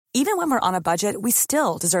Even when we're on a budget, we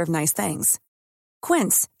still deserve nice things.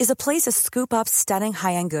 Quince is a place to scoop up stunning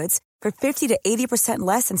high-end goods for 50 to 80%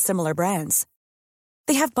 less than similar brands.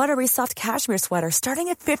 They have buttery soft cashmere sweaters starting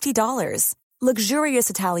at $50, luxurious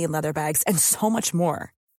Italian leather bags, and so much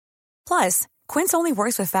more. Plus, Quince only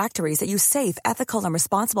works with factories that use safe, ethical, and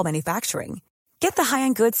responsible manufacturing. Get the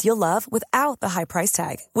high-end goods you'll love without the high price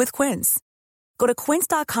tag with Quince. Go to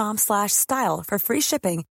quince.com/style for free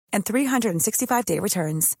shipping and 365-day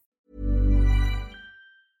returns.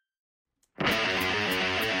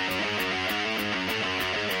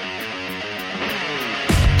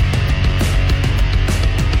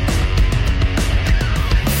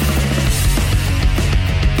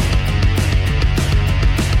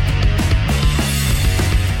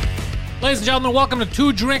 Ladies and gentlemen, welcome to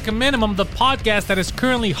Two Drink Minimum, the podcast that is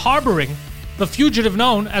currently harboring the fugitive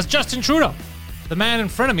known as Justin Trudeau. The man in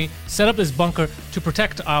front of me set up this bunker to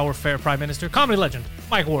protect our fair Prime Minister, comedy legend,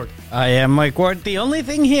 Mike Ward. I am Mike Ward. The only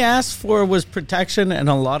thing he asked for was protection and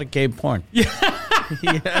a lot of gay porn. Yeah.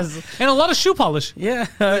 Yes. And a lot of shoe polish. Yeah.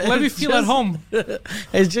 Let me feel at home.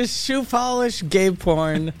 It's just shoe polish, gay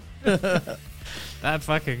porn. That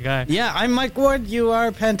fucking guy. Yeah, I'm Mike Ward. You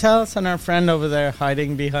are Pantelis, and our friend over there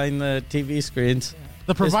hiding behind the TV screens.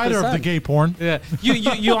 The provider of the gay porn. Yeah.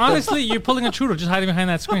 You honestly, you're pulling a Trudeau just hiding behind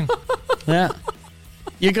that screen. Yeah.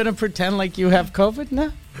 You're going to pretend like you have COVID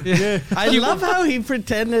now? Yeah. I love how he's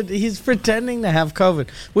pretending to have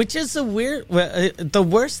COVID, which is the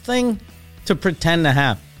worst thing to pretend to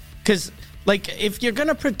have. Because, like, if you're going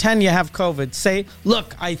to pretend you have COVID, say,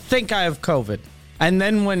 look, I think I have COVID. And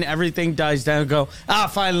then when everything dies down, go,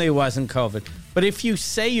 finally it wasn't COVID. But if you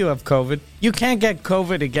say you have COVID, you can't get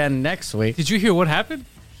COVID again next week. Did you hear what happened?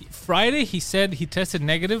 Friday, he said he tested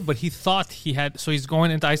negative, but he thought he had, so he's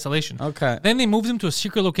going into isolation. Okay. Then they moved him to a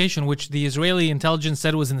secret location, which the Israeli intelligence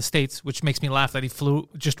said was in the States, which makes me laugh that he flew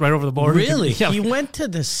just right over the border. Really? Yeah. He went to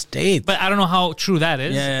the States. But I don't know how true that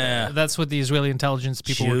is. Yeah. That's what the Israeli intelligence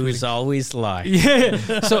people were Jews tweeting. always lie.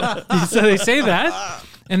 Yeah. So they say that.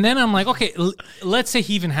 And then I'm like, okay, let's say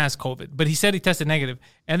he even has COVID, but he said he tested negative.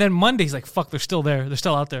 And then Monday, he's like, fuck, they're still there. They're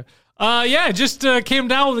still out there. Yeah, just came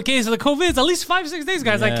down with a case of the COVID. It's at least 5-6 days,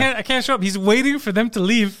 guys. Yeah. I can't show up. He's waiting for them to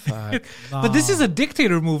leave. But this is a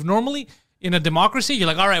dictator move. Normally, in a democracy, you're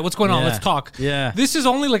like, all right, what's going on? Yeah. Let's talk. Yeah. This is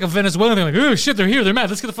only like a Venezuelan thing. Like, oh, shit, they're here. They're mad.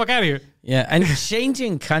 Let's get the fuck out of here. Yeah, and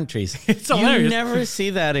changing countries. It's you hilarious. never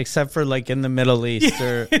see that except for like in the Middle East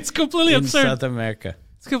or It's completely in absurd. South America.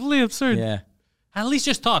 It's completely absurd. Yeah. At least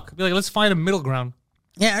just talk. Be like, let's find a middle ground.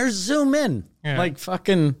 Yeah, or zoom in. Yeah. Like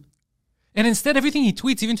fucking... And instead, everything he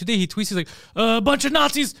tweets, even today, he's like, a bunch of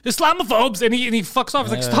Nazis, Islamophobes, and he fucks off.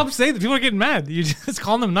 He's like, stop saying that. People are getting mad. You just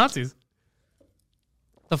calling them Nazis.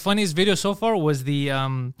 The funniest video so far was the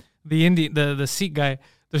Sikh guy.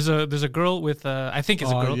 There's a girl with I think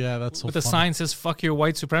it's a girl. Yeah, that's so with a funny. sign says "fuck your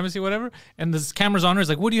white supremacy," whatever. And this camera's on her. It's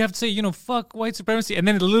like, what do you have to say? Fuck white supremacy. And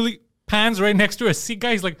then it literally pans right next to a Sikh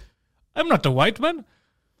guy. He's like, I'm not the white man.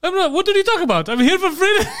 I'm not. What did you talk about? I'm here for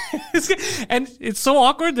freedom. And it's so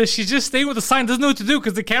awkward that she's just staying with the sign, doesn't know what to do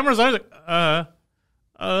because the camera's on. Like,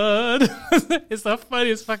 it's the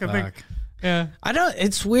funniest fucking thing. Yeah.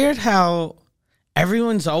 It's weird how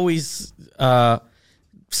everyone's always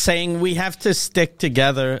saying we have to stick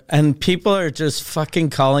together and people are just fucking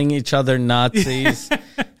calling each other Nazis.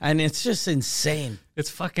 And it's just insane.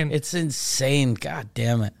 It's insane. God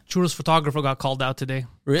damn it. Trudeau's photographer got called out today.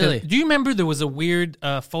 Really? Do you remember there was a weird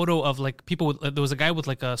photo of like people with, there was a guy with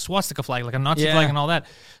like a swastika flag, like a Nazi flag and all that.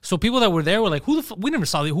 So people that were there were like, we never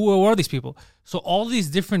saw who are these people? So all these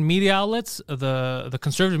different media outlets, the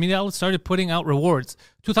conservative media outlets started putting out rewards.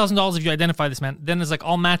 $2,000 if you identify this man. Then it's like,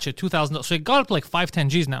 I'll match it, $2,000. So it got up to like 5-10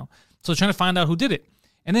 G's now. So trying to find out who did it.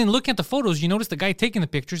 And then looking at the photos, you notice the guy taking the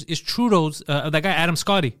pictures is Trudeau's, that guy Adam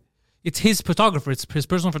Scotty. It's his photographer. It's his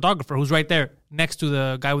personal photographer who's right there next to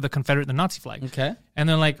the guy with the Confederate, the Nazi flag. Okay. And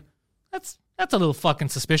they're like, that's a little fucking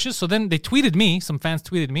suspicious. So then they tweeted me. Some fans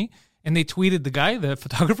tweeted me, and they tweeted the guy, the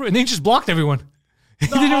photographer, and they just blocked everyone.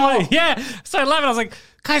 No. Yeah. Started laughing. I was like,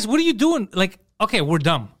 guys, what are you doing? Like, okay, we're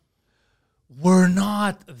dumb. We're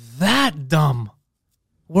not that dumb.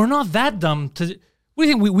 We're not that dumb to. What do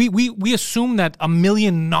you think? We assume that a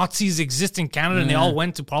million Nazis exist in Canada and they all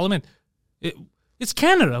went to Parliament. It's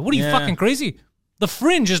Canada. What are you, fucking crazy? The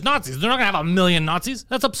fringe is Nazis. They're not going to have a million Nazis.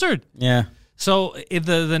 That's absurd. Yeah. So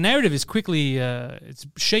the narrative is quickly it's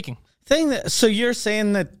shaking. So you're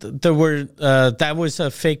saying that there were that was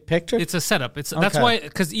a fake picture? It's a setup. That's why,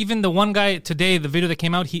 because even the one guy today, the video that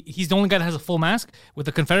came out, he's the only guy that has a full mask with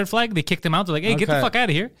the Confederate flag. They kicked him out. They're like, hey, get the fuck out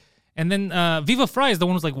of here. And then Viva Fry is the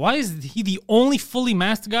one who's like, why is he the only fully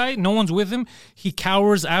masked guy? No one's with him. He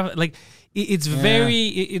cowers. Like, it's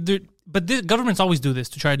very. But governments always do this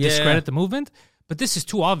to try to discredit the movement. But this is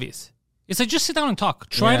too obvious. It's like, just sit down and talk.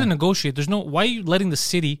 Try to negotiate. Why are you letting the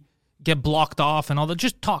city get blocked off and all that?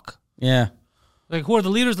 Just talk. Yeah. Like, who are the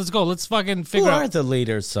leaders? Let's go. Let's fucking figure out. Who are the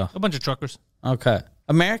leaders, though? A bunch of truckers. Okay.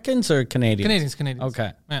 Americans or Canadians? Canadians.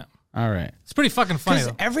 Okay. Yeah. All right. It's pretty fucking funny,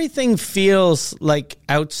 Because though. everything feels like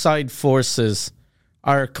outside forces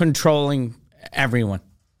are controlling everyone.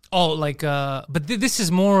 Oh, like, but this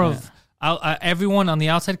is more of everyone on the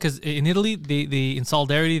outside, because in Italy, they in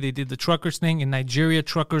solidarity, they did the truckers thing. In Nigeria,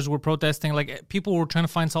 truckers were protesting. Like, people were trying to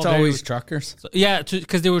find It's solidarity. always truckers.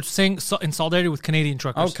 Because they were saying in solidarity with Canadian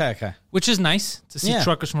truckers. Okay. Which is nice to see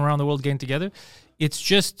truckers from around the world getting together. It's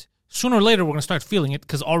just, sooner or later, we're going to start feeling it,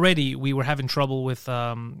 because already we were having trouble with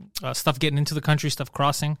stuff getting into the country, stuff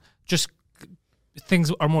crossing. Just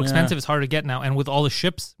things are more expensive. It's harder to get now. And with all the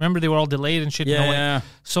ships, remember, they were all delayed and shit. Yeah.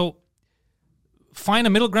 So find a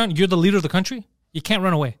middle ground. You're the leader of the country. You can't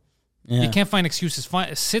run away. Yeah. You can't find excuses.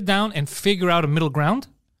 Sit down and figure out a middle ground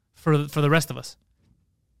for the rest of us.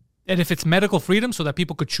 And if it's medical freedom so that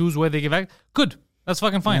people could choose where they get back, good. That's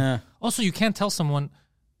fucking fine. Yeah. Also, you can't tell someone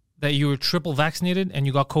that you were triple vaccinated and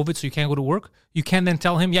you got COVID so you can't go to work. You can't then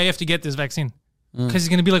tell him, you have to get this vaccine. Because he's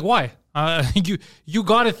going to be like, why? You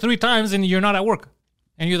got it 3 times and you're not at work.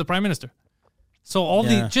 And you're the prime minister. So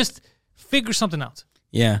just figure something out.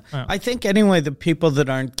 Yeah. I think anyway, the people that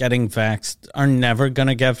aren't getting vaxxed are never going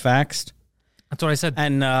to get vaxxed. That's what I said.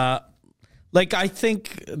 And I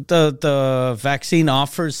think the vaccine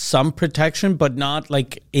offers some protection, but not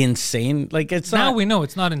like insane. Like, it's now not, we know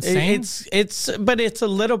it's not insane. But it's a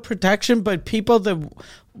little protection. But people that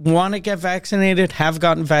want to get vaccinated have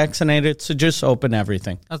gotten vaccinated. So just open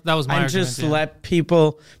everything. That was my argument. And just let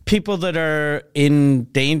people that are in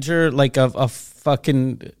danger, like of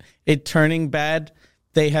fucking it turning bad,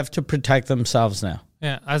 they have to protect themselves now.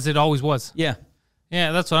 Yeah, as it always was. Yeah.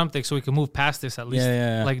 Yeah, that's what I'm thinking. So we can move past this at least.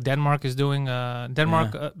 Yeah. Like Denmark is doing.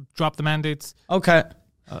 Denmark dropped the mandates. Okay.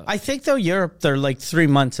 I think, though, Europe, they're like 3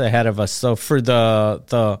 months ahead of us. So for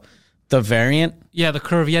the variant. Yeah, the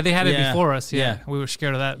curve. Yeah, they had it before us. Yeah. We were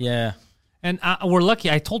scared of that. Yeah. And we're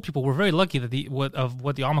lucky. I told people we're very lucky that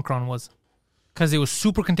what the Omicron was. Because it was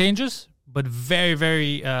super contagious, but very,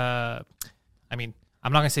 very,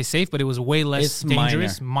 I'm not going to say safe, but it was way less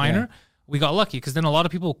dangerous, minor. Yeah. We got lucky because then a lot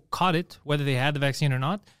of people caught it, whether they had the vaccine or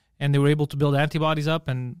not, and they were able to build antibodies up.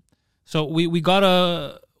 And so we got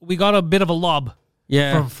a bit of a lob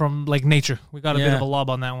from like nature. We got a bit of a lob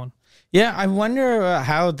on that one. Yeah, I wonder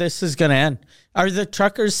how this is going to end. Are the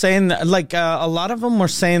truckers saying that, like, a lot of them were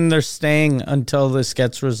saying they're staying until this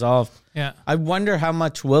gets resolved? Yeah. I wonder how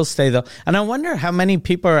much will stay, though. And I wonder how many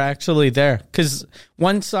people are actually there. Because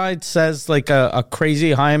one side says, like, a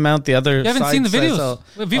crazy high amount. The other side says... You haven't seen the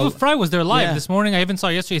videos. Viva Fry was there live this morning. I even saw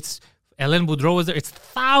yesterday. It's Hélène Boudreau was there. It's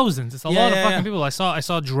thousands. It's a lot of fucking people. I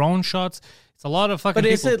saw drone shots. It's a lot of fucking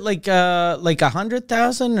people. But is it like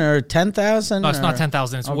 100,000 or 10,000? No, it's not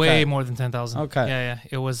 10,000. It's way more than 10,000. Okay. Yeah.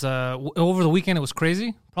 It was over the weekend. It was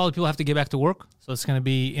crazy. Probably people have to get back to work, so it's going to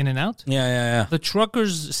be in and out. Yeah. The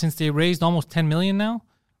truckers, since they raised almost 10 million now,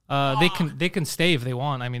 they can stay if they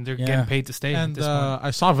want. I mean, they're getting paid to stay. And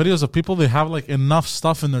I saw videos of people. They have like enough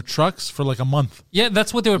stuff in their trucks for like a month. Yeah,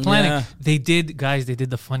 that's what they were planning. Yeah. They did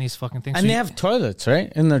the funniest fucking thing. And they have toilets,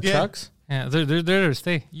 right, in their trucks. Yeah, they're there to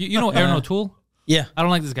stay. You know Aaron O'Toole? Yeah. I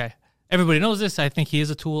don't like this guy. Everybody knows this. I think he is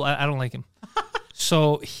a tool. I don't like him.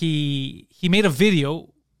 So he made a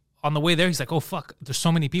video on the way there. He's like, oh, fuck, there's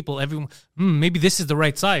so many people. Everyone, maybe this is the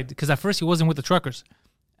right side. Because at first he wasn't with the truckers.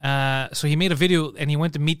 So he made a video and he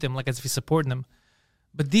went to meet them like as if he's supporting them.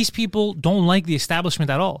 But these people don't like the establishment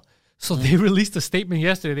at all. So they released a statement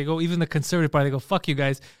yesterday. They go, even the Conservative Party, they go, fuck you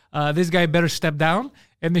guys. This guy better step down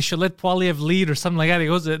and they should let Poilievre lead or something like that. He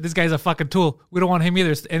goes, this guy's a fucking tool. We don't want him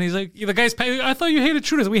either. And he's like, the guy's, I thought you hated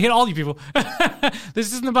Trudeau. We hate all you people.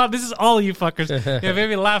 This is all you fuckers. It made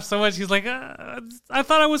me laugh so much. He's like, I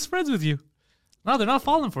thought I was friends with you. No, they're not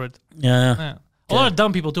falling for it. Yeah. A lot of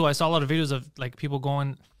dumb people too. I saw a lot of videos of like people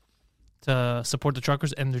going to support the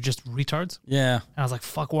truckers and they're just retards. Yeah. And I was like,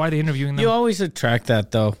 fuck, why are they interviewing them? You always attract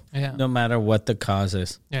that though. Yeah. No matter what the cause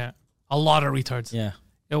is. Yeah. A lot of retards. Yeah.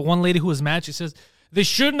 One lady who was mad, she says, they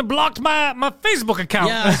shouldn't have blocked my Facebook account.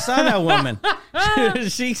 Yeah, I saw that woman.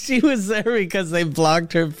 she was there because they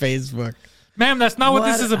blocked her Facebook. Ma'am, that's not what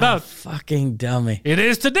this is about. Fucking dummy. It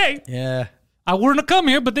is today. Yeah. I wouldn't have come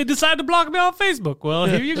here, but they decided to block me on Facebook. Well,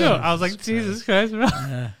 here you go. I was like, Jesus Christ.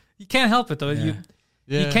 You can't help it, though. You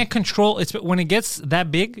can't control. It's when it gets that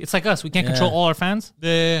big, it's like us. We can't control all our fans.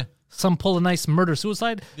 Yeah. Some pull a nice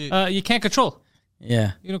murder-suicide. You can't control.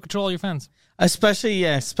 Yeah. You don't control all your fans.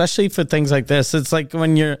 Especially for things like this. It's like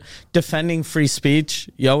when you're defending free speech,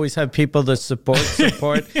 you always have people that support,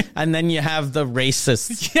 and then you have the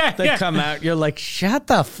racists that come out. You're like, shut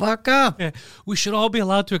the fuck up. Yeah. We should all be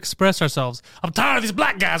allowed to express ourselves. I'm tired of these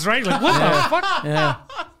black guys, right? Like, what the fuck? Yeah.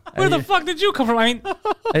 Where the fuck did you come from? I mean,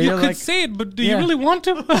 you you're could like- say it, but do you really want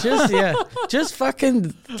to? Just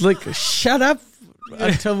fucking like shut up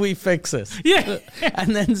until we fix this. Yeah.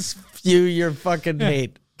 And then spew your fucking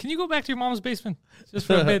hate. Can you go back to your mom's basement just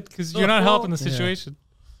for a bit? Because you're not helping the situation.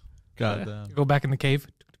 God damn. Go back in the cave.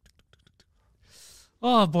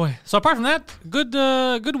 Oh boy! So apart from that, good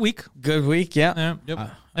week. Good week, yeah. Yeah. Yep.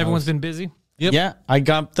 Everyone's been busy. Yep. Yeah, I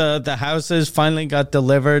got the houses finally got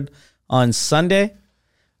delivered on Sunday.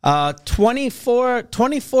 24,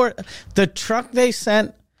 the truck they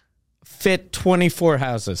sent fit 24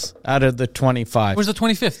 houses out of the 25. Where's the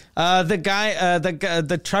 25th?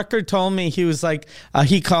 The trucker told me, he was like,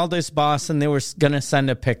 he called his boss and they were going to send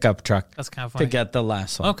a pickup truck That's kind of to funny. get the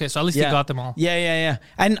last one. Okay, so at least you got them all. Yeah.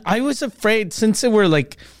 And I was afraid, since it were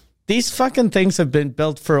like, these fucking things have been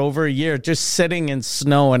built for over a year, just sitting in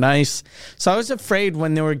snow and ice. So I was afraid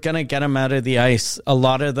when they were going to get them out of the ice,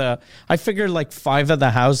 I figured like 5 of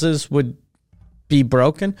the houses would be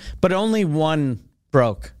broken, but only 1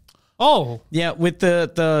 broke. Oh, Yeah, with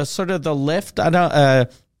the sort of the lift, the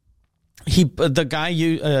guy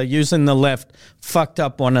using the lift fucked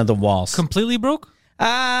up one of the walls. completely broke?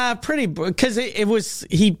 Pretty, because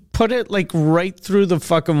he put it like right through the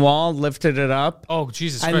fucking wall, lifted it up. Oh,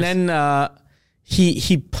 Jesus And Christ. then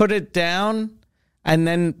he put it down and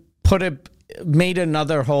then made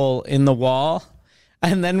another hole in the wall.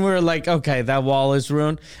 And then we're like, okay, that wall is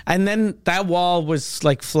ruined. And then that wall was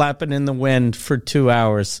like flapping in the wind for 2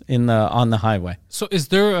 hours on the highway. So is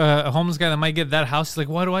there a homeless guy that might get that house? He's like,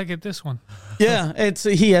 why do I get this one? Yeah,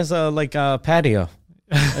 he has a patio.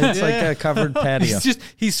 It's like a covered patio.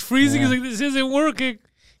 He's freezing. He's like, this isn't working.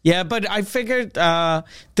 Yeah, but I figured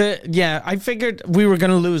we were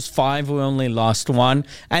gonna lose 5. We only lost 1,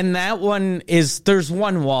 and that one there's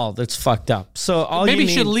one wall that's fucked up. So Maybe you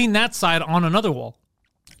should lean that side on another wall.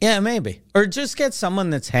 Yeah, maybe, or just get someone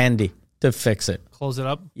that's handy to fix it. Close it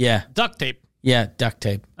up. Yeah, Duct tape. yeah, duct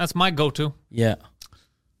tape. That's my go-to. Yeah.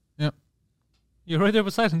 Yep. You're right there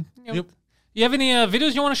beside him. Yep. You have any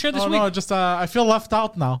videos you want to share this week? No, just I feel left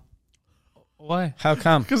out now Why? How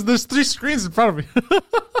come? because there's 3 screens in front of me.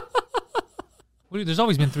 There's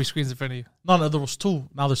always been 3 screens in front of you. No, there was 2.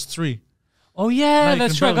 Now there's 3. Oh, yeah, you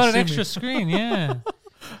that's can true. I got an barely see extra me. screen, yeah.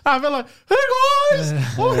 I've been like, hey guys,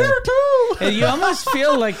 I'm here too. Hey, you almost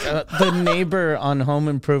feel like the neighbor on Home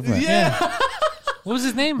Improvement. Yeah. What was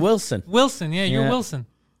his name? Wilson. Wilson, yeah, you're Yeah. Wilson.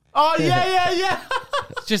 Oh yeah.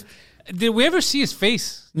 It's just, did we ever see his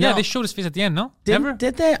face? Yeah, No. they showed his face at the end, no? Never?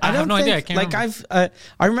 Did they? I have don't no think, idea. I can't like remember.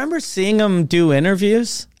 I remember seeing him do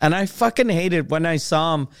interviews, and I fucking hated when I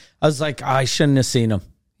saw him. I was like, I shouldn't have seen him.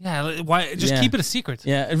 Yeah, why? Just Yeah. keep it a secret.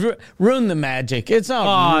 Yeah, it ruined the magic. It's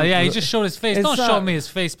not. Oh, yeah, he just showed his face. It's Don't show not- me his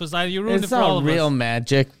face, but you ruined it It's for all not of real us.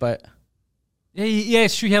 magic, but Yeah,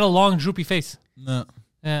 it's true. He had a long, droopy face. No.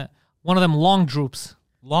 Yeah, one of them long droops.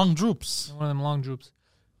 Long droops. One of them long droops.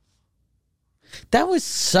 that was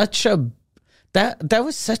such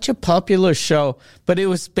a popular show. But it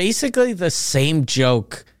was basically the same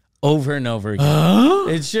joke over and over again.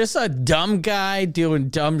 It's just a dumb guy doing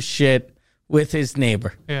dumb shit with his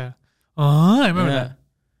neighbor. Yeah. Oh, I remember Yeah.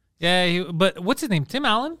 that. Yeah, but what's his name? Tim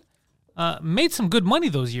Allen made some good money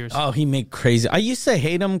those years. Oh, he made crazy. I used to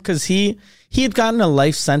hate him because he had gotten a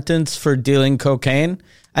life sentence for dealing cocaine,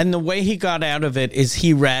 and the way he got out of it is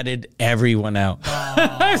he ratted everyone out.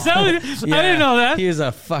 I didn't know that. He was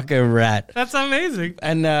a fucking rat. That's amazing.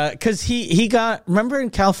 And because he got, remember in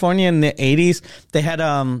California in the 80s, they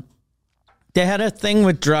had a thing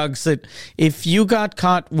with drugs that if you got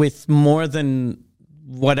caught with more than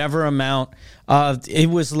whatever amount, it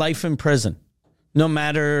was life in prison. No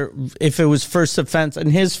matter if it was first offense.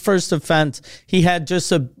 And his first offense, he had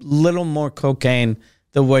just a little more cocaine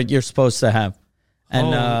than what you're supposed to have. And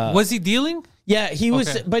was he dealing? yeah, he was,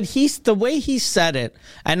 Okay. but the way he said it,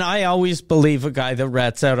 and I always believe a guy that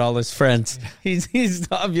rats out all his friends. He's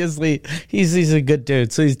obviously, he's a good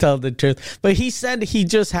dude, so he's telling the truth. But he said he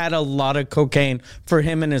just had a lot of cocaine for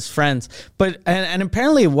him and his friends. But, and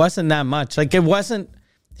apparently it wasn't that much. Like he wasn't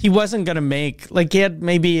going to make, like he had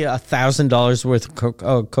maybe $1,000 worth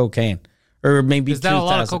of cocaine. Or maybe Is that a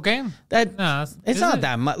lot of 2,000. cocaine? That No, it's is not it?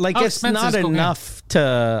 that much. Like How it's expensive not is cocaine? enough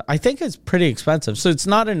to. I think it's pretty expensive. So it's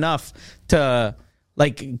not enough to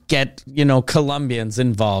like get Colombians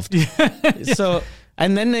involved. So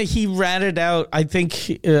and then he ratted out. I think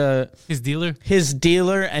His dealer? his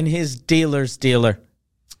dealer and his dealer's dealer.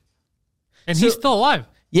 And he's still alive.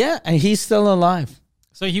 Yeah, and he's still alive.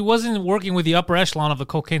 So he wasn't working with the upper echelon of the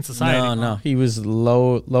cocaine society. No, he was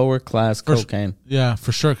lower class cocaine. Yeah,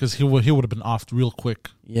 for sure, because he would have been off real quick.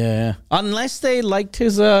 Yeah, unless they liked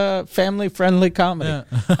his family-friendly comedy.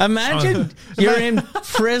 Yeah. Imagine you're in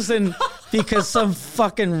prison because some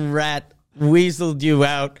fucking rat weaseled you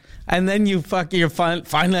out, and then you're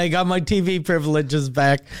finally I got my TV privileges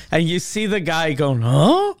back, and you see the guy going,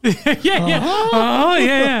 huh?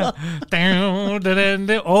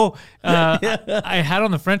 I had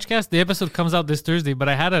on the French cast. The episode comes out this Thursday, but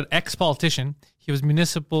I had an ex-politician. He was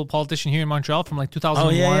municipal politician here in Montreal from like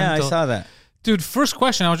 2001. Oh yeah, I saw that. Dude, first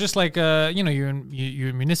question, I was just like, you're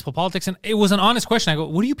in municipal politics, and it was an honest question. I go,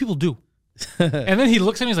 what do you people do? And then he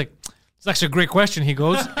looks at me, he's like, it's actually a great question, he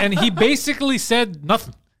goes. And he basically said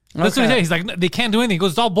nothing. That's what he said. He's like, they can't do anything. He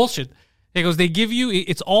goes, it's all bullshit. He goes, they give you,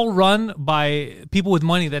 it's all run by people with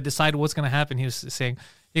money that decide what's going to happen, he was saying.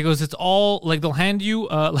 He goes, it's all, like, they'll hand you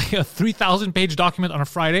like a 3,000-page document on a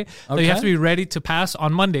Friday that you have to be ready to pass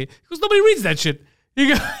on Monday. He goes, nobody reads that shit. He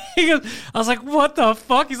goes, I was like, what the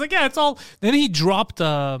fuck? He's like, yeah, it's all. Then he dropped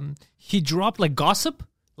like gossip,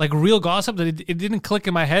 like real gossip that it didn't click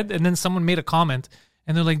in my head. And then someone made a comment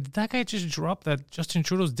and they're like, did that guy just drop that Justin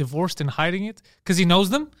Trudeau's divorced and hiding it? Because he knows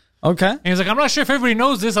them. Okay. And he's like, I'm not sure if everybody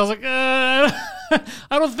knows this. I was like, I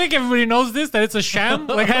don't think everybody knows this, that it's a sham.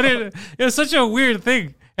 Like, it was such a weird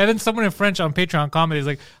thing. And then someone in French on Patreon commented, he's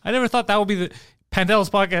like, I never thought that would be the Pandel's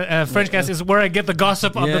podcast, Frenchcast is where I get the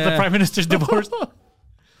gossip of the Prime Minister's divorced.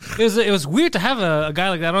 It was weird to have a guy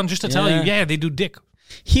like that on just to tell you, they do dick.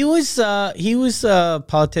 He was a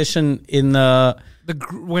politician in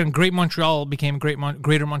when Great Montreal became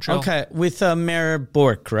Greater Montreal. Okay, with Mayor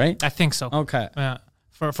Bourque, right? I think so. Okay, yeah,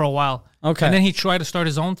 for a while. Okay, and then he tried to start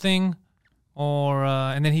his own thing,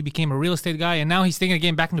 and then he became a real estate guy, and now he's thinking of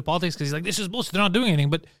getting back into politics because he's like, this is bullshit. They're not doing anything,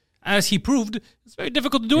 but as he proved, it's very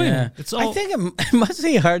difficult to do anything. It's all. I think it must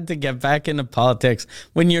be hard to get back into politics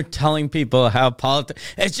when you're telling people how politics.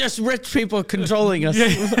 It's just rich people controlling us.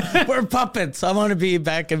 We're puppets. I want to be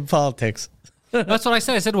back in politics. That's what I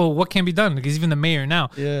said. I said, well, what can be done? Because even the mayor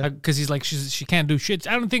now, Yeah. because he's like, she can't do shit.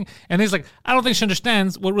 I don't think, and he's like, I don't think she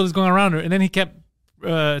understands what really is going around her. And then he kept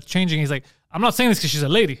changing. He's like, I'm not saying this because she's a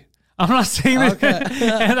lady. I'm not saying this.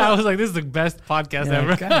 And I was like, this is the best podcast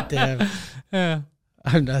ever. God damn. Yeah.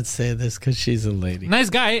 I'm not saying this because she's a lady. Nice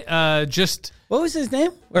guy. Just What was his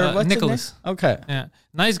name? Or what's Nicholas. His name? Okay. Yeah,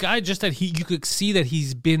 nice guy. Just that you could see that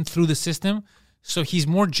he's been through the system, so he's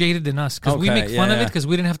more jaded than us because we Okay, make fun of yeah. it because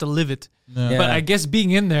we didn't have to live it. Yeah. But I guess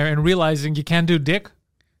being in there and realizing you can't do dick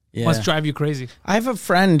must drive you crazy. I have a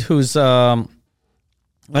friend who's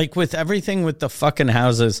like with everything with the fucking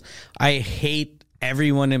houses. I hate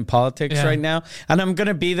everyone in politics right now, and I'm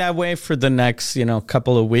gonna be that way for the next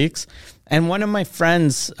couple of weeks. And one of my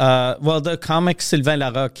friends, the comic Sylvain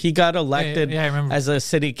Larocque, he got elected I remember. as a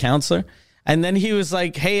city councilor, and then he was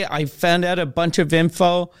like, "Hey, I found out a bunch of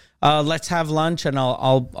info. Let's have lunch, and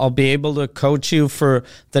I'll be able to coach you for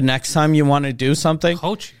the next time you want to do something."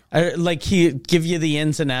 Coach. Like he give you the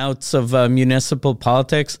ins and outs of municipal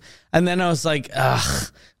politics, and then I was like,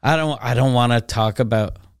 "Ugh, I don't want to talk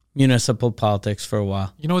about municipal politics for a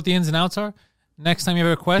while." You know what the ins and outs are? Next time you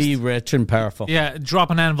have a request, Be rich and powerful. drop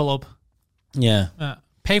an envelope. Yeah.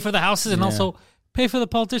 Pay for the houses and also pay for the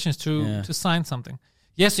politicians to sign something.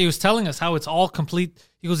 Yes, he was telling us how it's all complete.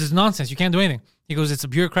 He goes, it's nonsense. You can't do anything. He goes, it's a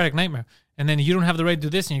bureaucratic nightmare. And then you don't have the right to do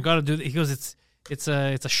this and you got to do that. He goes, it's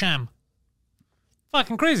a sham.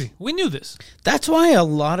 Fucking crazy. We knew this. That's why a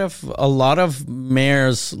lot of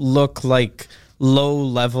mayors look like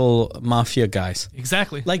low-level mafia guys.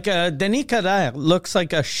 Exactly. Like Denis Coderre looks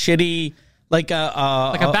like a shitty, like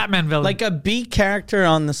a Batman villain, like a B character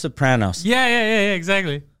on The Sopranos. Yeah,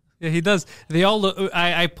 exactly. Yeah, he does. They all look.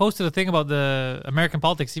 I posted a thing about the American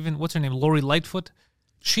politics. Even what's her name, Lori Lightfoot.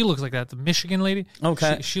 She looks like that. The Michigan lady.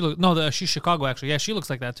 Okay. She's Chicago actually. Yeah, she looks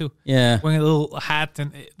like that too. Yeah. Wearing a little hat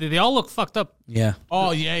and they all look fucked up. Yeah.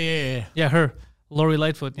 Oh yeah. Yeah, her, Lori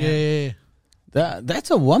Lightfoot. Yeah.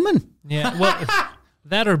 That's a woman. Yeah. Well,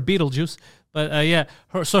 that or Beetlejuice. But yeah,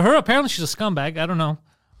 her apparently she's a scumbag. I don't know.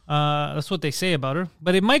 That's what they say about her.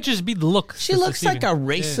 But it might just be the look. She looks like a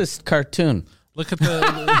racist cartoon. Look at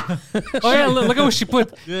the. Oh yeah, look at what she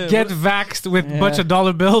put. Get vaxxed with a bunch of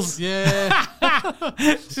dollar bills. Yeah.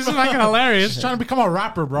 She's fucking hilarious. She's trying to become a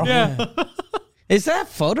rapper, bro. Yeah. Is that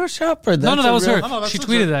Photoshop or No, that was her. No, that's She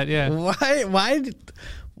legit. tweeted that. Yeah.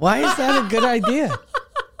 Why is that a good idea?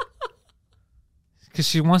 Because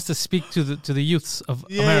she wants to speak to the youths of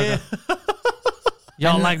America.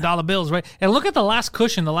 Y'all like dollar bills, right? And look at the last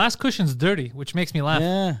cushion. The last cushion's dirty, which makes me laugh.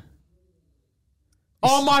 Yeah.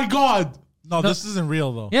 Oh my God. No, this isn't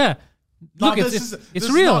real though. Yeah. No, Look, this it's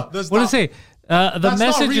is real. not- this What does not- it say? The That's not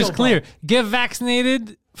message real, is clear. bro. Get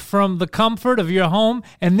vaccinated from the comfort of your home,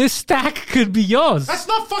 and this stack could be yours. That's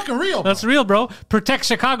not fucking real. That's real, bro. Protect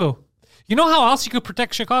Chicago. You know how else you could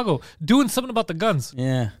protect Chicago? Doing something about the guns.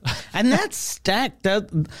 Yeah, and that stack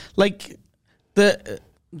that's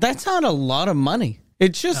not a lot of money.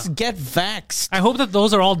 It's just get vaxxed, I hope that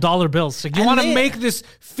those are all dollar bills. Like, you And want to they- make this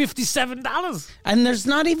 $57 and there's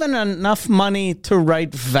not even enough money to write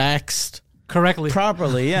vaxxed correctly.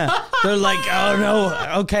 properly. Yeah, they're like, oh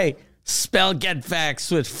no, okay, spell get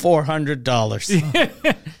vaxxed with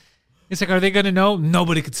 $400. It's like, are they going to know?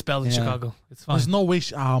 Nobody could spell in Chicago. It's fine. There's no way.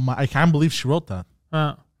 I can't believe she wrote that.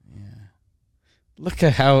 Look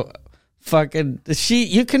at how fucking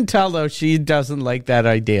you can tell though she doesn't like that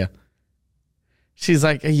idea. She's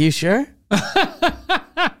like, are you sure?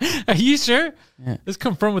 Are you sure? Let's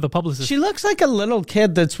confirm with a publicist. She looks like a little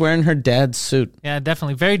kid that's wearing her dad's suit. Yeah,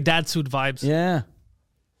 definitely. Very dad suit vibes. Yeah.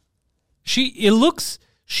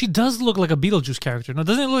 She does look like a Beetlejuice character. No,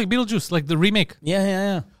 doesn't it look like Beetlejuice? Like the remake.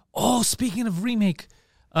 Yeah. Oh, speaking of remake,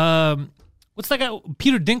 what's that guy?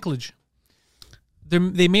 Peter Dinklage. They're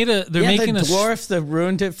making the dwarf that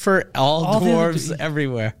ruined it for all the- dwarves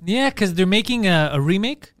everywhere. Yeah, because they're making a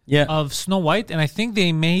remake Yeah. of Snow White, and I think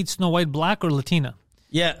they made Snow White black or Latina.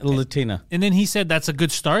 Yeah, Latina. And then he said that's a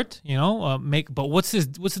good start, but what's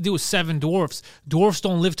the deal with 7 dwarfs? Dwarfs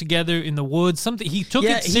don't live together in the woods. Something he took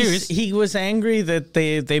it serious. He was angry that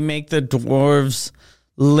they make the dwarves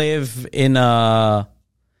live in a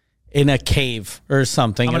cave or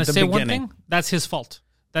something. I'm going at to the say beginning. one thing. That's his fault.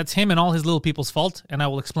 That's him and all his little people's fault, and I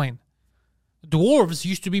will explain. Dwarves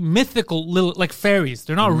used to be mythical, little like fairies.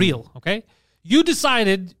 They're not real, okay? You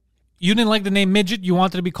decided you didn't like the name midget. You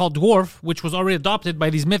wanted to be called dwarf, which was already adopted by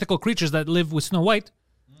these mythical creatures that live with Snow White.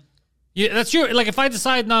 Yeah, that's your... Like, if I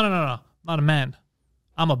decide, no, not a man.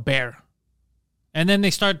 I'm a bear. And then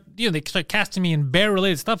they start casting me in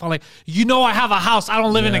bear-related stuff. I'm like, I have a house. I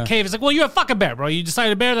don't live in a cave. It's like, well, you're a fucking bear, bro. You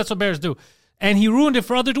decided bear. That's what bears do. And he ruined it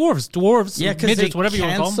for other dwarves, Yeah, because midgets, whatever you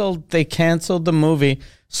want to call them. they canceled the movie.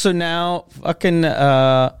 So now fucking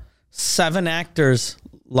 7 actors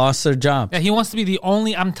lost their job. Yeah, he wants to be the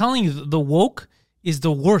only. I'm telling you, the woke is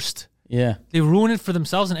the worst. Yeah. They ruin it for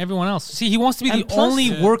themselves and everyone else. See, he wants to be And the plus-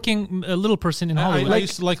 only working little person in Hollywood. I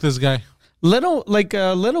used to like this guy. Little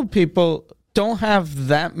people don't have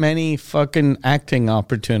that many fucking acting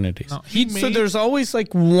opportunities. No, So there's always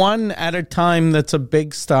like one at a time that's a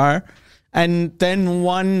big star, and then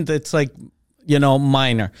one that's like,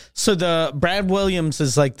 minor. So the Brad Williams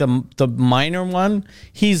is like the minor one.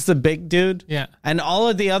 He's the big dude. Yeah. And all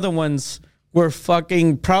of the other ones were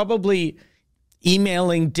fucking probably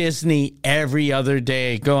emailing Disney every other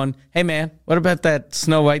day going, hey man, what about that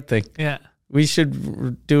Snow White thing? yeah, We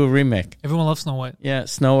should do a remake. everyone loves Snow White. Yeah,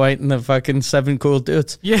 Snow White and the fucking 7 cool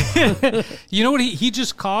dudes. Yeah, you know what? He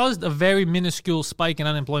just caused a very minuscule spike in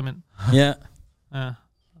unemployment. Yeah. Uh,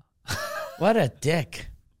 What a dick.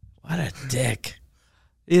 What a dick.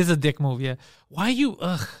 it is a dick move. Yeah. Why you?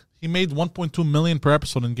 Ugh. He made 1.2 million per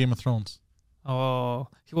episode in Game of Thrones. Oh,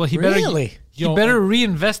 well, he Really? better. He better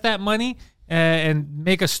reinvest that money and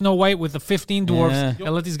make a Snow White with the 15 dwarfs Yeah.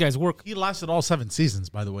 and let these guys work. He lasted all 7 seasons,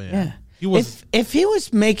 by the way. Yeah. He was. If he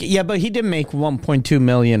was making, but he did make 1.2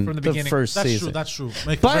 million From the the beginning. first That's season. true. That's true.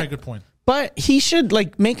 Make a But- very good point. But he should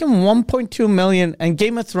make him 1.2 million, and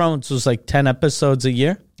Game of Thrones was 10 episodes a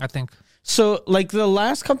year. I think. So the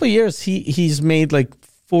last couple of years, he's made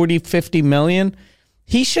 40, 50 million.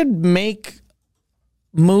 He should make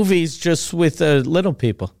movies just with little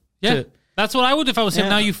people. Yeah. That's what I would if I was him. Yeah.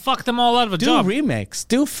 Now you fucked them all out of a Do job. remakes.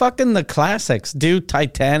 Do fucking the classics. Do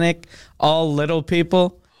Titanic, all little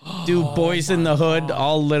people. Do Boys in the Hood,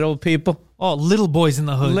 all little people. Oh, Little Boys in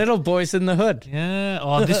the Hood. Little Boys in the Hood. Yeah.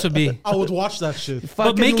 Oh, this would be. I would watch that shit.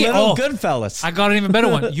 Fucking make it- little oh. Goodfellas. I got an even better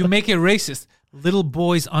one. You make it racist. Little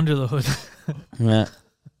Boys Under the Hood. Yeah.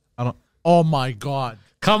 I don't. Oh my god.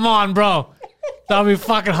 Come on, bro. That would be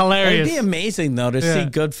fucking It'd hilarious. be amazing though to Yeah. see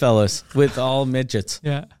Goodfellas with all midgets.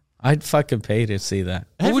 Yeah. I'd fucking pay to see that.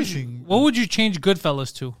 Everything. What would you change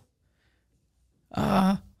Goodfellas to?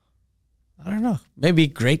 I don't know. Maybe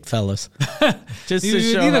Great Fellas. Just You to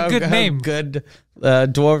show need a how, good how name. good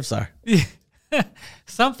dwarves are.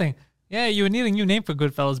 Something. Yeah, you would need a new name for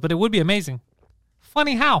Goodfellas, but it would be amazing.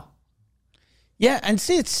 Funny how? Yeah, and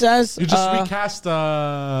see, it says You just recast.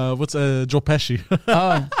 What's Joe Pesci?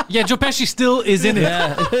 Yeah, Joe Pesci still is in it.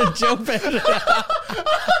 yeah, Joe Pesci.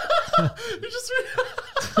 You just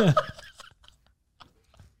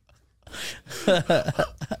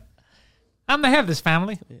I'm the head of this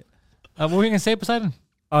family. What were you going to say, Poseidon?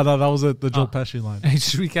 Oh no, that was it. The Joe Pesci line. I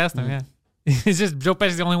just recast him, yeah. It's just Joe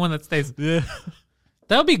Pesci's the only one that stays. Yeah.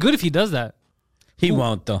 That would be good if he does that. He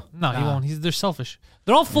won't though. No, he won't. They're selfish.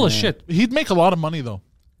 They're all full of shit. He'd make a lot of money though.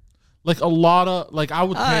 Like a lot of I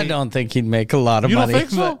would. Pay. I don't think he'd make a lot of You don't money. think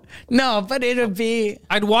so? But, no, but it'd be.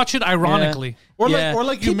 I'd watch it ironically. Or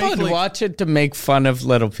like you people make would watch it to make fun of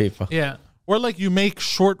little people. Yeah. or like you make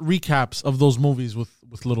short recaps of those movies with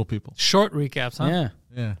little people. Short recaps, huh? Yeah.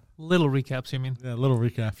 Yeah. Little recaps, you mean? Yeah, little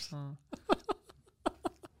recaps.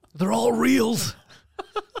 They're all reels.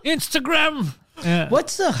 Instagram. Yeah.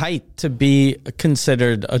 What's the height to be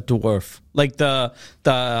considered a dwarf? Like the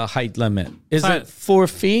height limit? Is Five. it 4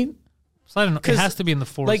 feet? So I don't know. It 'Cause, has to be in the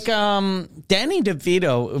forest. Like Danny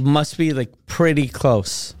DeVito must be like pretty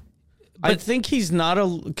close. I think he's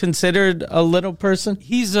not considered a little person.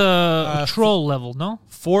 he's a troll level, no?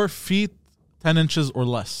 4 feet 10 inches or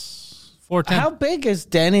less. 4'10". How big is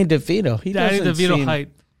Danny DeVito? He Danny doesn't DeVito seem- height.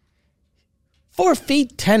 4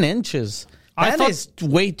 feet 10 inches. I That thought- is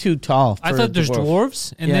way too tall. For I a thought there's dwarf.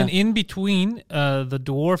 dwarves, and Yeah. then in between the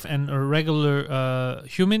dwarf and a regular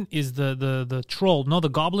human is the troll. No, the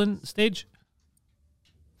goblin stage.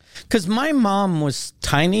 Because my mom was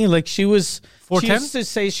tiny. Like she was. She 4'10"? used to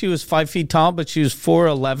say she was 5 feet tall, but she was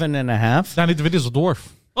 4'11" and a half. Danny DeVito's a dwarf.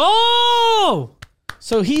 Oh,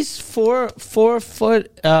 So he's 4 foot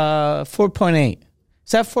 4.8.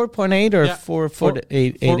 Is that 4.8 or Yeah. 4 foot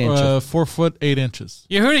 8 inches? 4 foot 8 inches.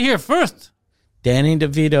 you heard it here first. Danny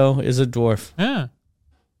DeVito is a dwarf. Yeah.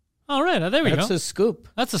 All right, there we That's go. a scoop.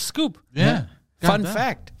 That's a scoop. Yeah. Fun Goddamn.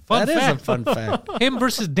 fact. Fun That is fact. a fun fact. Him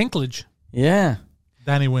versus Dinklage. Yeah.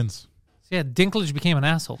 Danny wins. Yeah, Dinklage became an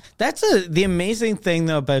asshole. That's the amazing thing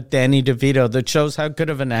though about Danny DeVito that shows how good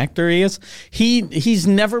of an actor he is. He's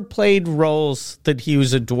never played roles that he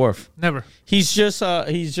was a dwarf. Never. He's just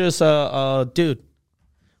a dude.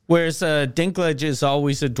 Whereas Dinklage is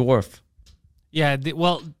always a dwarf. Yeah,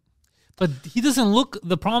 but he doesn't look.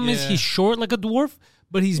 The problem is Yeah. he's short like a dwarf,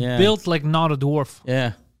 but he's Yeah. built like not a dwarf.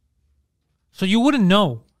 Yeah. So you wouldn't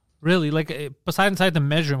know, really. Like Poseidon's had to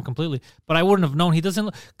measure him completely, but I wouldn't have known. He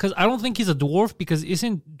doesn't because I don't think he's a dwarf because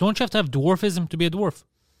don't you have to have dwarfism to be a dwarf?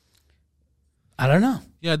 I don't know.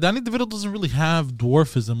 Yeah, Danny DeVito doesn't really have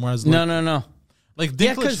dwarfism, whereas No. like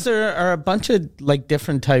Yeah, Dinklage, because there are a bunch of like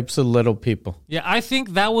different types of little people. Yeah, I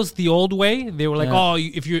think that was the old way. They were like, Yeah.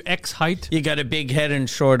 if you're X height, You got a big head and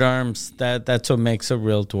short arms. That's what makes a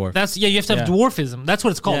real dwarf. you have to have Yeah. dwarfism. That's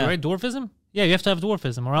what it's called, Yeah. right? Dwarfism. Yeah, you have to have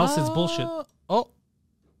dwarfism, or else it's bullshit. Oh,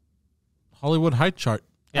 Hollywood height chart.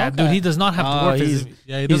 Yeah, dude, he does not have dwarfism.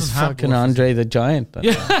 Yeah, he he's doesn't have fucking dwarfism. Andre the Giant. Look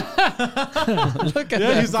at Yeah,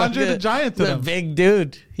 that he's Andre the fucking- Giant to the them. big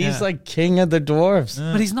dude. He's Yeah. like king of the dwarves.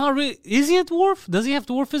 But he's not really. Is he a dwarf? Does he have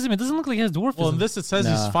dwarfism? It doesn't look like he has dwarfism. Well, in this it says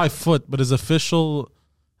he's Nah. 5 foot, but his official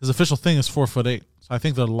thing is 4 foot 8. So I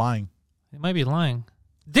think they're lying. They might be lying.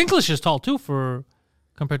 Dinklage is tall too,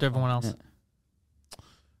 compared to everyone else.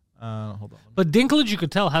 Hold on. But Dinklage, you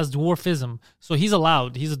could tell, has dwarfism, so he's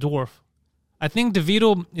allowed. He's a dwarf. I think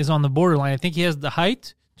DeVito is on the borderline. I think he has the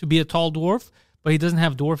height to be a tall dwarf, but he doesn't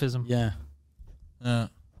have dwarfism. Yeah.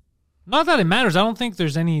 Not that it matters. I don't think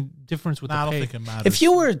there's any difference with Nah, I the don't pay. think it matters. If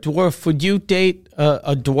you were a dwarf, would you date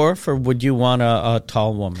a dwarf or would you want a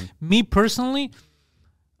tall woman? Me personally,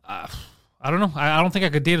 I don't know. I don't think I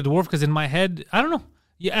could date a dwarf because in my head, I don't know.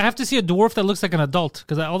 Yeah, I have to see a dwarf that looks like an adult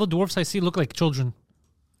because all the dwarfs I see look like children,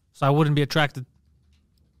 so I wouldn't be attracted.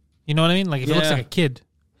 You know what I mean? Like if it looks Yeah. like a kid.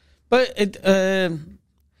 But it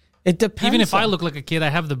depends. Even if I on- look like a kid, I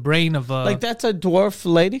have the brain of a like that's a dwarf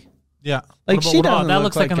lady. yeah. Like What she about- doesn't that look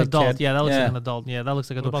looks like an a adult. kid. Yeah, that looks Yeah. like an adult. Yeah, that looks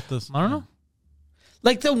like a What adult. about this? I don't know.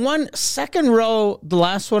 Like the second row, the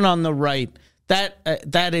last one on the right.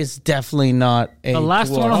 That is definitely not a. The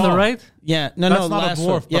last dwarf. one on the Oh. right. Yeah, no, That's no, not a last dwarf,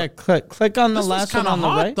 one. Yeah, but- click on the This last kind one of on the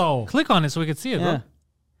hot right. though. Click on it so we can see it, Yeah, bro.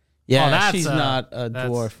 yeah, Oh, that's, she's not a that's-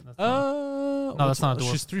 dwarf. that's not- No, that's not a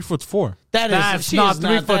dwarf. She's 3'4". That's she not is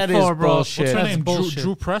 3 foot that is 4, bro. bullshit. What's her That's name? Drew, bullshit.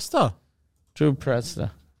 Drew Presta. Drew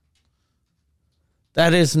Presta.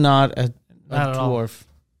 That is not a Not at all. dwarf.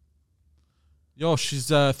 Yo, she's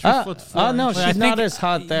 3'4". Oh no, But she's I not think- as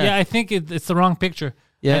hot there. Yeah, I think it's the wrong picture.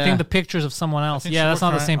 I Yeah. think the picture's of someone else. think Yeah, she that's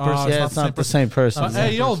not the worked same for- person. yeah, it's not the same person. Not the Hey,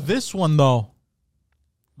 same yo, person. this one though.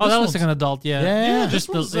 Oh, This that looks like one's- an adult. Yeah, Yeah, This just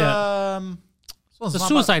one's, the, yeah. this one's The not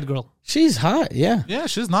Suicide Girl. She's hot. Yeah. bad. Yeah,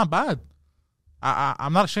 she's not bad.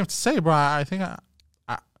 I'm not ashamed to say, bro. I think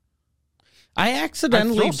I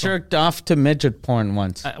accidentally throw some. jerked off to midget porn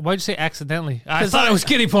once. Why'd you say accidentally? I thought it was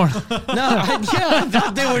kiddie porn. No, I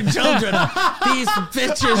thought they were children. These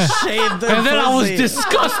bitches shaved their And then I was pussy.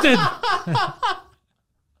 disgusted.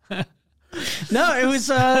 No, it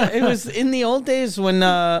was in the old days when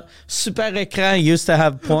Super Écran used to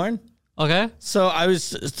have porn. Okay. So I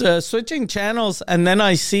was switching channels, and then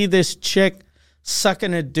I see this chick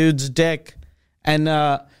sucking a dude's dick, and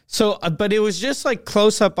but it was just like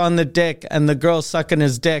close up on the dick, and the girl sucking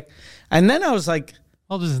his dick, and then I was like,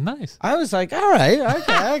 Oh, this is nice. all right,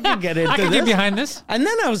 okay, I can get into I can this. get behind this. And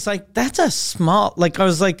then I was like, that's a small, like I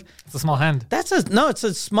was like, It's a small hand. it's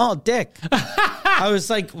a small dick. I was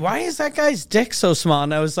like, why is that guy's dick so small?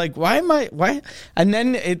 And I was like, why? And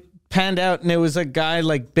then it panned out, and it was a guy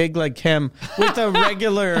like big like him with a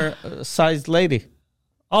regular sized lady.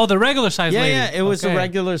 Oh, the regular size lady. Yeah, it was a Okay.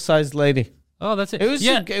 regular sized lady. Oh, that's it. It was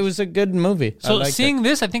yeah. it was a good movie. I So liked seeing it.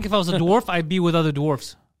 this, I think if I was a dwarf, I'd be with other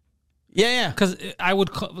dwarfs Yeah. because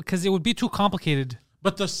it would be too complicated.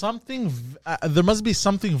 But there's something. There must be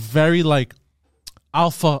something very like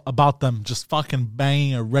alpha about them, just fucking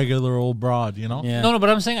banging a regular old broad. You know? Yeah. No, but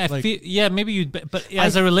I'm saying I feel maybe you'd, but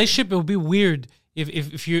as a relationship, it would be weird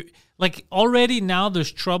if you like already now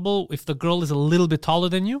there's trouble if the girl is a little bit taller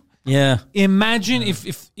than you. Yeah. Imagine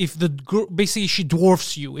if the girl basically she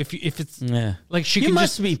dwarfs you if it's Yeah. like she You can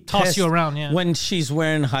must just be toss you pissed around. Yeah. when she's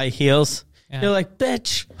wearing high heels. Yeah. You're like,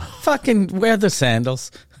 bitch, fucking wear the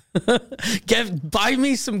sandals. Buy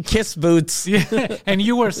me some Kiss boots. Yeah, and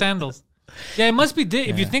you wear sandals. Yeah, it must be.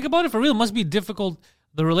 If you think about it for real, it must be difficult.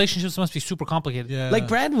 The relationships must be super complicated. Yeah. Like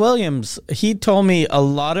Brad Williams, he told me a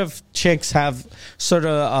lot of chicks have sort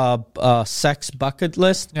of a sex bucket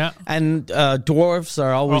list. Yeah. And dwarves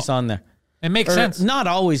are always Oh. on there. It makes Or sense. Not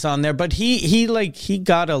always on there, but he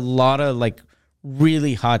got a lot of like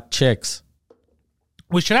really hot chicks.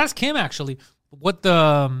 We should ask him actually what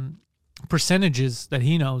the percentages that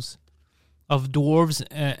he knows of dwarves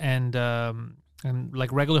and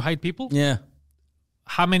like regular height people. Yeah.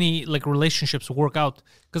 How many like relationships work out?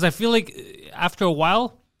 Because I feel like after a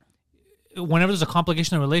while, whenever there's a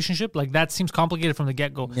complication in a relationship, like that seems complicated from the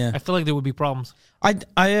get go. Yeah. I feel like there would be problems.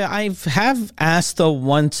 I have asked though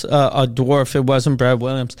once a dwarf, it wasn't Brad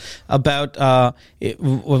Williams, about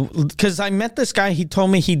because I met this guy. He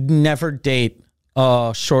told me he'd never date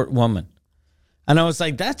a short woman, and I was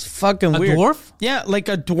like, that's fucking A weird. dwarf? Yeah, like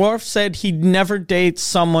a dwarf said he'd never date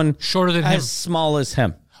someone Shorter than as him. small as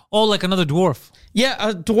him. Oh, like another dwarf. Yeah,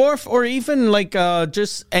 a dwarf, or even like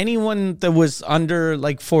just anyone that was under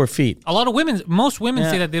like 4 feet. A lot of most women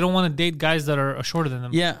Yeah. say that they don't want to date guys that are shorter than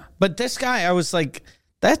them. Yeah, but this guy, I was like,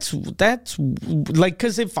 that's like,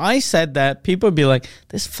 because if I said that, people would be like,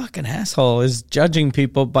 this fucking asshole is judging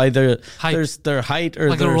people by their Height. their height or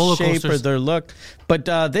Like the their roller shape or coasters. their look. But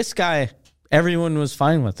this guy, everyone was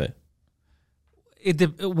fine with it.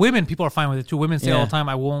 Women, people are fine with it too. Women say Yeah. all the time,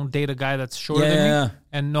 "I won't date a guy that's shorter than Yeah. me,"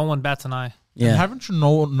 and no one bats an eye. And Yeah, haven't you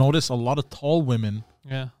noticed a lot of tall women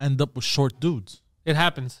Yeah, end up with short dudes? it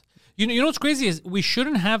happens. You know what's crazy is we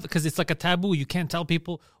shouldn't have, because it's like a taboo. You can't tell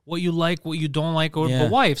people what you like, what you don't like, or Yeah.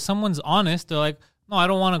 but why? If someone's honest, they're like, "No, I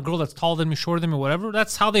don't want a girl that's taller than me, shorter than me, whatever."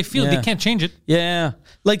 That's how they feel. Yeah. They can't change it. yeah.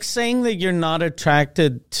 Like saying that you're not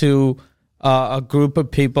attracted to a group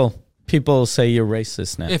of people. People say you're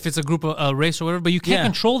racist now. If it's a group of race or whatever, but you can't Yeah.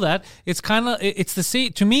 control that. It's kind of it's the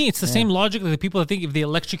same to me. It's the same logic that the people that think if they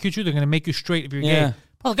electrocute you, they're going to make you straight if you're Yeah. gay.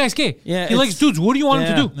 Oh, the guy's gay. Yeah, he likes it's- dudes. What do you want him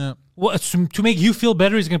yeah. to do? Yeah. What to make you feel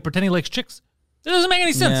better? He's going to pretend he likes chicks. It doesn't make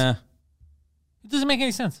any sense. Yeah. It doesn't make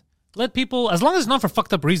any sense. Let people, as long as it's not for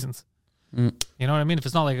fucked up reasons. You know what I mean? If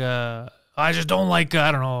it's not like I just don't like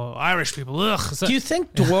I don't know Irish people. Ugh. Do you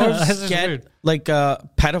think That's dwarves just get weird. like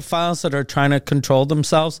pedophiles that are trying to control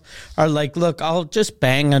themselves are like, look, I'll just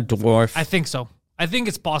bang a dwarf. I think so. I think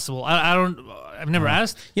it's possible. I don't. I've never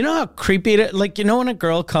asked. You know how creepy it is? Like, you know when a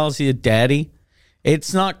girl calls you daddy?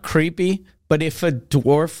 It's not creepy, but if a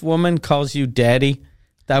dwarf woman calls you daddy,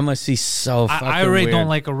 that must be so fucking I already weird. don't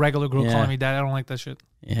like a regular girl Yeah. calling me dad. I don't like that shit.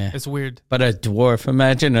 Yeah. It's weird. But a dwarf,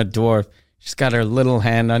 imagine a dwarf. She's got her little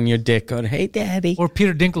hand on your dick going, hey, daddy. Or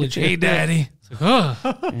Peter Dinklage. Hey, daddy. It's like,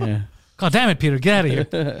 ugh. Yeah. God damn it, Peter. Get out of here.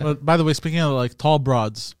 But by the way, speaking of like tall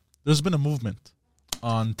broads, there's been a movement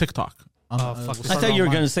on TikTok. Oh, fuck. I thought you were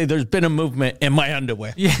going to say there's been a movement in my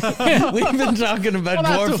underwear. Yeah. We've been talking about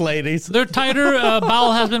dwarf ladies. Their tighter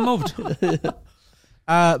bowel has been moved.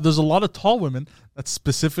 There's a lot of tall women that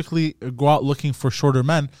specifically go out looking for shorter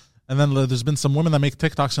men, and then there's been some women that make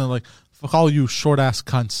TikToks and they're like, "Fuck all you short ass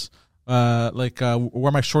cunts."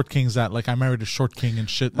 Where my short kings at? Like I married a short king and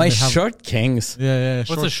shit. And My they have- short kings. Yeah.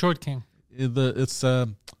 What's a short king? It's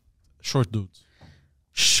short dudes.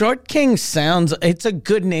 Short King sounds, it's a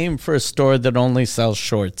good name for a store that only sells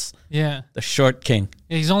shorts. Yeah. The Short King.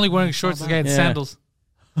 Yeah, he's only wearing shorts. The guy in Yeah. sandals.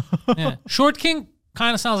 Yeah. Short king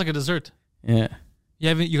kind of sounds like a dessert. Yeah.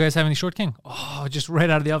 You guys have any short king? Oh, just right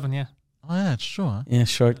out of the oven. Yeah. Oh yeah, it's true. Huh? Yeah,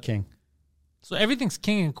 Short King. So everything's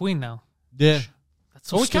king and queen now. Yeah. That's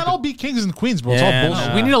so we stupid. can't all be kings and queens, bro. It's Yeah. all bullshit.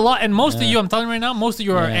 No, we need a lot, and most of you, I'm telling you right now, most of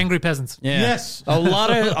you are angry peasants. Yeah. Yes. a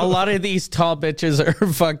lot of these tall bitches are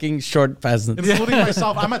fucking short peasants. Including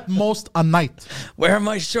myself. I'm at most a knight. Where are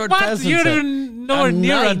my short What? peasants? You're at? not even nowhere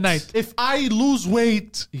near a knight. If I lose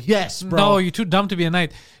weight, yes, bro. No, you're too dumb to be a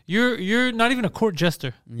knight. You're not even a court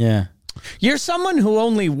jester. Yeah. You're someone who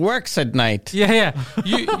only works at night. Yeah.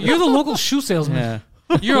 You're the local shoe salesman.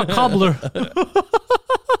 Yeah. You're a cobbler.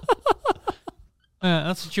 Yeah,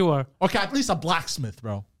 that's what you are. Okay, at least a blacksmith,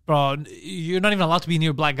 bro. Bro, you're not even allowed to be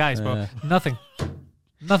near black guys, bro. Nothing.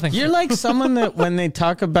 You're like someone that when they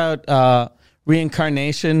talk about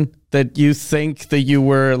reincarnation, that you think that you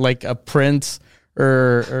were like a prince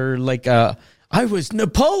or like I was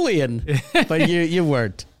Napoleon, but you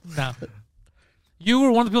weren't. No. You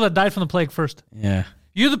were one of the people that died from the plague first. Yeah.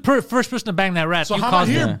 You're the first person to bang that rat. So you how about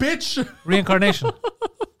caused here, it. bitch? Reincarnation.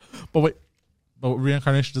 But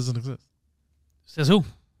reincarnation doesn't exist. Says who?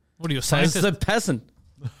 What are you, a Says scientist? the peasant.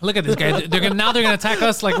 Look at this guy. They're gonna attack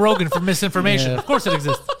us like Rogan for misinformation. Yeah. Of course it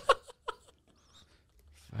exists.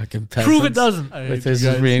 Fucking peasants. Prove it doesn't. With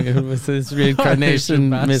his reincarnation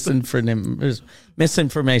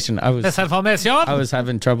misinformation. I was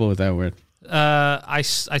having trouble with that word. I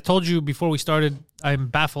told you before we started, I'm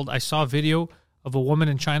baffled. I saw a video of a woman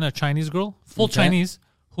in China, a Chinese girl, full Chinese,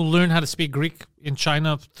 who learned how to speak Greek in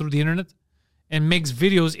China through the internet and makes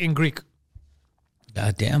videos in Greek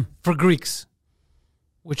God damn. for Greeks,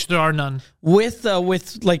 which there are none. With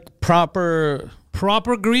like proper.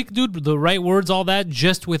 Greek, dude, the right words, all that,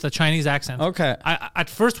 just with a Chinese accent. Okay. At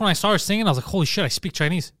first, when I saw her singing, I was like, holy shit, I speak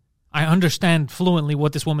Chinese. I understand fluently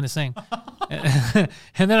what this woman is saying. And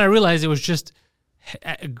then I realized it was just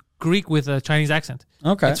Greek with a Chinese accent.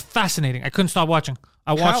 Okay. It's fascinating. I couldn't stop watching.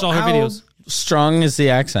 I watched all her videos. How strong is the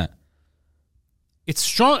accent? It's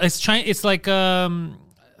strong. It's Chinese. It's like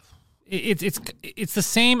it's the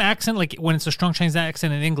same accent. Like when it's a strong Chinese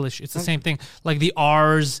accent in English, it's the same thing. Like the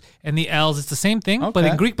R's and the L's, it's the same thing, but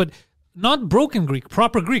in Greek, but not broken Greek,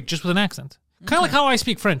 proper Greek, just with an accent. Kind of like how I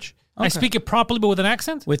speak French. I speak it properly, but with an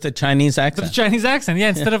accent. With the Chinese With accent. a Chinese accent, yeah,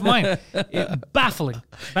 instead of mine. Baffling.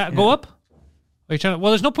 Go up. Are you trying to,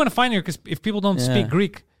 well, there's no point of finding her because if people don't speak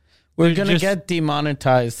Greek, We're they're going to just- get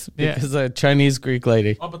demonetized Yeah. because of a Chinese Greek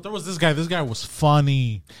lady. Oh, but there was this guy. This guy was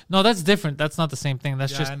funny. No, that's different. That's not the same thing.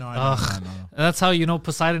 That's just. I know. That's how you know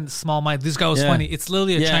Poseidon's small mind. This guy was Yeah. funny. It's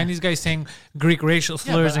literally a Yeah. Chinese guy saying Greek racial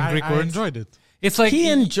Yeah, slurs but and Greek I words. enjoyed it. It's like He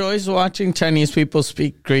enjoys watching Chinese people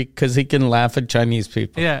speak Greek because he can laugh at Chinese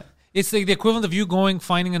people. yeah. It's like the equivalent of you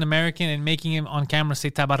finding an American and making him on camera say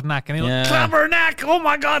tabarnak, and he's Yeah. like tabarnak. Oh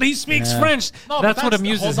my god, he speaks French. No, that's but what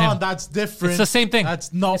amuses hold him. on, that's different. It's the same thing.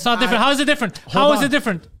 That's no. It's not different. How is it different? How Hold is on. it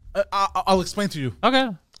different? I'll explain to you.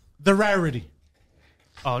 Okay. The rarity.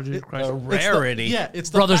 Oh, Jesus Christ. Rarity. It's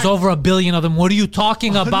the Bro, there's fact- over 1 billion of them. What are you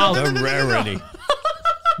talking about? The rarity.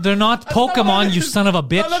 They're not Pokemon, you son of a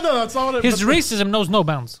bitch. No, that's not what it His but- racism knows no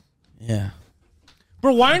bounds. Yeah.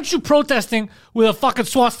 Bro, why aren't you protesting with a fucking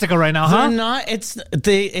swastika right now, They're huh? not.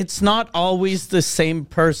 It's not always the same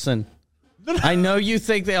person. I know you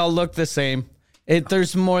think they all look the same.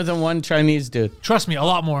 There's more than one Chinese dude. Trust me, a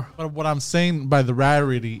lot more. But what I'm saying by the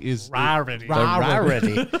rarity is Rarity. The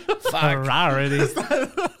rarity. Fuck. Rarity.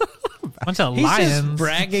 Bunch of He's lions. just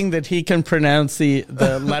bragging that he can pronounce the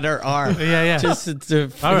letter R. Yeah.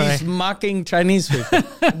 All right. He's mocking Chinese people.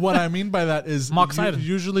 what I mean by that is Mock Sidon.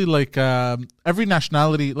 usually like every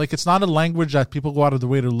nationality, like it's not a language that people go out of their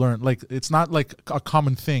way to learn. Like it's not like a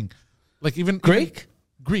common thing. Like even Greek?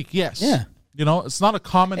 Greek, yes. Yeah. You know, it's not a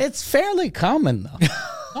common. It's fairly common though.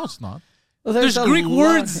 No, it's not. Well, There's a Greek lot-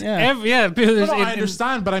 words. Yeah. I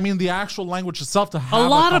understand, but I mean the actual language itself to have A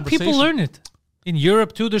lot of people conversation. learn it. In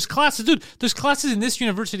Europe, too. There's classes, dude. There's classes in this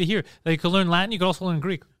university here that you can learn Latin. You can also learn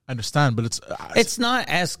Greek. I understand, but It's not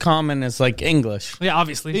as common as like English. Yeah,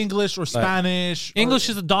 obviously. English or Spanish. English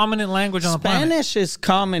is the dominant language on the planet. Spanish is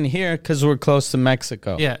common here because we're close to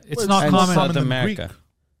Mexico. Yeah, it's Well, not and common. South than America. Greek.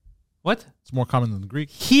 What? It's more common than Greek.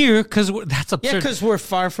 Here, because that's Yeah, absurd. because we're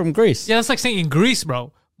far from Greece. Yeah, that's like saying in Greece,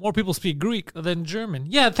 bro. More people speak Greek than German.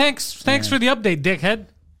 Yeah, thanks for the update, dickhead.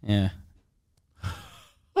 Yeah.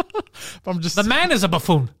 I'm just. The man is a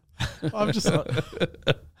buffoon. I'm just.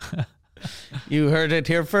 You heard it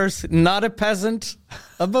here first. Not a peasant,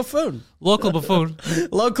 a buffoon. Local buffoon.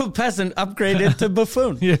 Local peasant upgraded to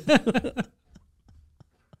buffoon.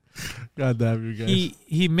 God damn you guys.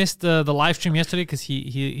 He missed the live stream yesterday because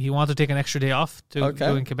he wanted to take an extra day off to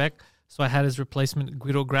go in Quebec. So I had his replacement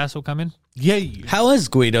Guido Grasso come in. Yay. How is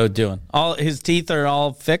Guido doing? All his teeth are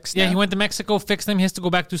all fixed. Yeah, now? he went to Mexico, fixed them. He has to go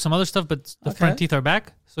back do some other stuff, but the front teeth are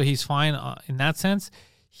back, so he's fine in that sense.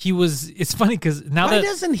 It's funny because now Why that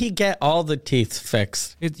doesn't he get all the teeth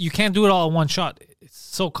fixed? you can't do it all in one shot. It's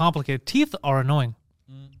so complicated. Teeth are annoying.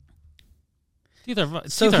 Teeth are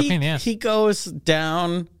a pain in the ass. he goes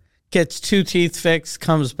down, gets 2 teeth fixed,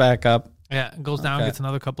 comes back up. Yeah, goes down, Okay. gets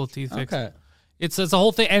another couple of teeth fixed. Okay. It's a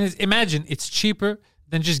whole thing. And imagine it's cheaper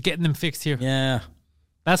than just getting them fixed here. Yeah.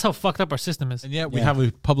 That's how fucked up our system is. And yet we have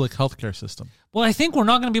a public healthcare system. Well, I think we're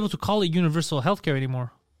not going to be able to call it universal healthcare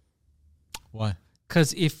anymore. Why?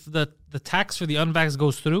 Because if the tax for the unvaxxed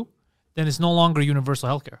goes through, then it's no longer universal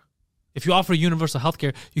healthcare. If you offer universal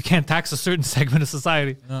healthcare, you can't tax a certain segment of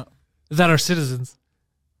society that are citizens.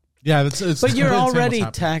 Yeah, it's But you're insane what's already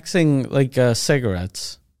happening. taxing like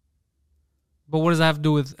cigarettes. But what does that have to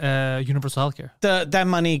do with universal healthcare? That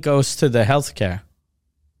money goes to the healthcare.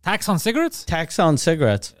 Tax on cigarettes? Tax on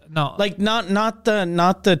cigarettes. No. Like not the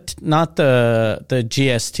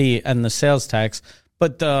GST and the sales tax,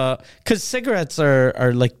 but because cigarettes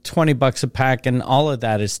are like $20 a pack, and all of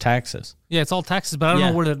that is taxes. Yeah, it's all taxes, but I don't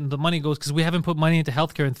know where the money goes because we haven't put money into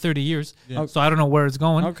healthcare in 30 years. Yeah. So I don't know where it's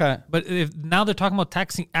going. Okay. But if now they're talking about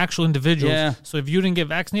taxing actual individuals. Yeah. So if you didn't get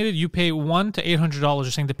vaccinated, you pay $100 to $800,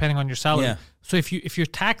 you're saying, depending on your salary. Yeah. So if you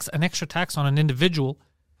tax an extra tax on an individual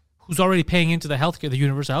who's already paying into the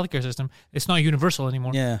universal healthcare system, it's not universal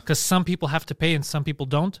anymore. Yeah. Because some people have to pay and some people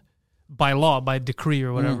don't by law, by decree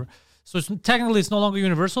or whatever. So technically, it's no longer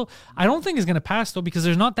universal. I don't think it's going to pass, though, because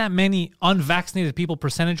there's not that many unvaccinated people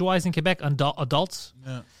percentage-wise in Quebec, adults.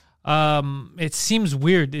 Yeah. It seems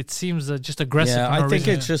weird. It seems just aggressive. Yeah, for no I think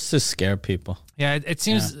reason. it's just to scare people. Yeah, it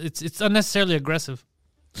seems it's unnecessarily aggressive.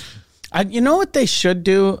 You know what they should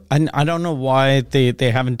do? And I don't know why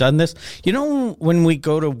they haven't done this. You know, when we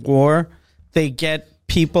go to war, they get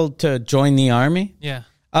people to join the army. Yeah.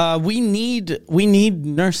 We need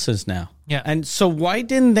nurses now. Yeah. And so why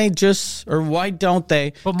didn't they why don't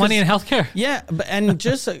they Put money in healthcare. Yeah, and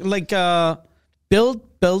just like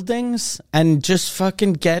build buildings and just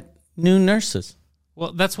fucking get new nurses.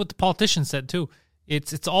 Well, that's what the politicians said too.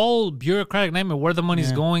 It's all bureaucratic nightmare. Where the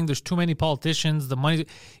money's going, there's too many politicians. The money,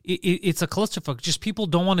 it's a clusterfuck. Just people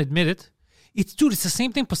don't want to admit it. It's the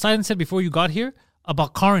same thing Poseidon said before you got here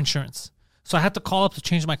about car insurance. So I had to call up to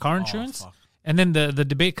change my car insurance, and then the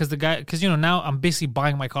debate because now I'm basically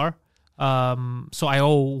buying my car. So I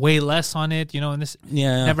owe way less on it, and this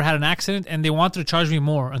never had an accident, and they wanted to charge me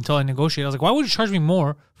more until I negotiated. I was like, why would you charge me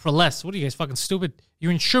more for less? What are you guys, fucking stupid?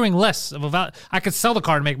 You're insuring less of a value. I could sell the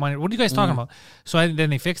car and make money. What are you guys talking about? So then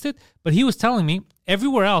they fixed it. But he was telling me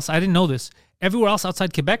everywhere else, I didn't know this, everywhere else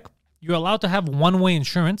outside Quebec, you're allowed to have one-way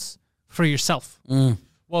insurance for yourself.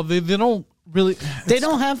 Well, they don't really. They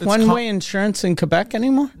don't have one-way insurance in Quebec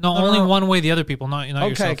anymore? No, only one way, the other people, not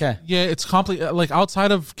yourself. Okay. Yeah, it's complicated. Like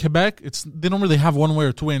outside of Quebec, they don't really have one way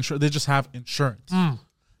or 2-way insurance. They just have insurance.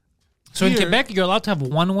 So in Here- Quebec, you're allowed to have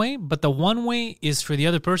one way, but the one way is for the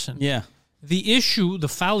other person. Yeah. The issue, the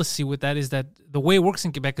fallacy with that is that the way it works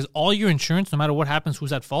in Quebec is all your insurance, no matter what happens,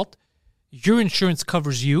 who's at fault, your insurance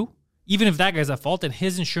covers you, even if that guy's at fault, and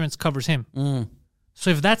his insurance covers him. So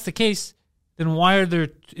if that's the case, then why are there?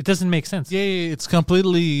 It doesn't make sense. Yeah, it's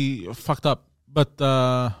completely fucked up. But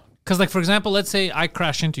Because, like, for example, let's say I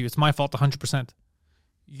crash into you. It's my fault 100%.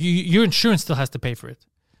 Your insurance still has to pay for it.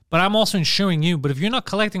 But I'm also insuring you. But if you're not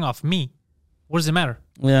collecting off me, what does it matter?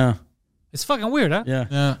 Yeah. It's fucking weird, huh?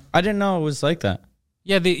 Yeah. I didn't know it was like that.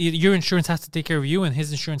 Yeah, your insurance has to take care of you, and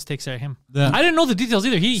his insurance takes care of him. Yeah. I didn't know the details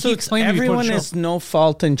either. He explained to me before the everyone show. is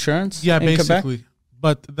no-fault insurance yeah, in Quebec? basically.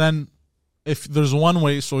 But then if there's one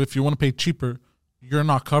way, so if you want to pay cheaper, you're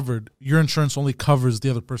not covered. Your insurance only covers the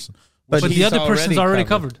other person. But the he's other person's already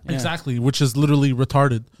covered. Yeah. Exactly, which is literally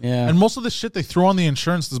retarded. Yeah. And most of the shit they throw on the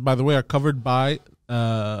insurances, by the way, are covered by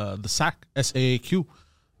the SAC, SAAQ.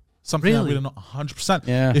 Something that Really? we don't know 100%.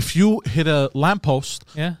 Yeah. If you hit a lamppost,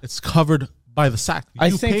 Yeah. it's covered by the SAC. I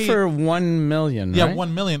You think pay- for 1 million, yeah, right?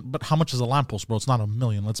 1 million. But how much is a lamppost, bro? It's not 1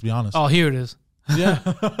 million. Let's be honest. Oh, here it is. Yeah,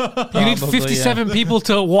 You need 57 people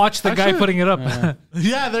to watch the guy Actually- putting it up.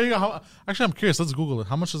 yeah. There you go. Actually, I'm curious. Let's Google it.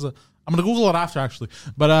 How much is it? I'm gonna Google it after, actually.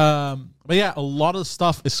 But yeah, a lot of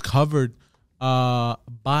stuff is covered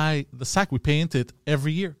by the SAC. We pay into it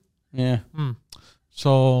every year. Yeah.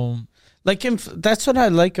 So Like that's what I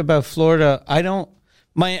like about Florida. I don't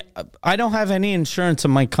have any insurance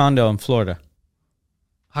in my condo in Florida.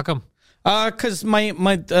 How come? Because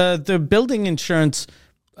the building insurance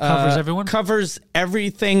Covers everyone? covers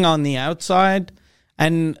everything on the outside,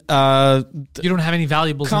 and You don't have any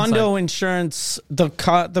valuables condo inside. insurance.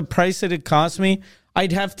 The price that it cost me,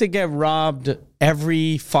 I'd have to get robbed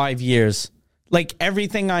every 5 years. Like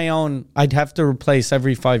everything I own, I'd have to replace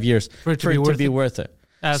every 5 years For it to be be worth it.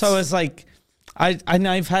 That's- So it's like,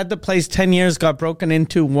 I've had the place 10 years, got broken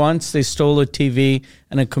into once. They stole a TV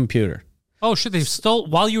and a computer. Oh shit! They stole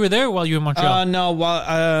while you were there, or while you were in Montreal. No,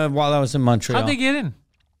 while I was in Montreal. How'd they get in?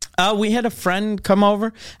 We had a friend come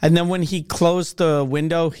over, and then when he closed the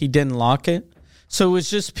window, he didn't lock it. So it was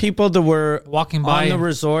just people that were Walking by on the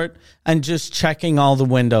resort and just checking all the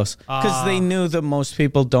windows because they knew that most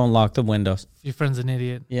people don't lock the windows. Your friend's an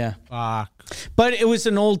idiot. Yeah. Fuck. But it was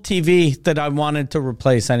an old TV that I wanted to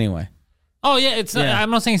replace anyway. Oh yeah, it's. Not, I'm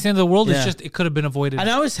not saying it's the end of the world. Yeah. It's just it could have been avoided. And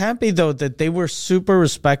I was happy though that they were super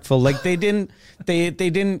respectful. Like they didn't. They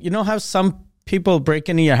didn't. You know how some people break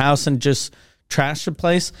into your house and just trash the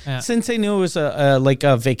place? Yeah. Since they knew it was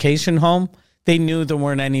a vacation home, they knew there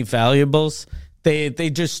weren't any valuables. They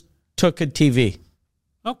just took a TV.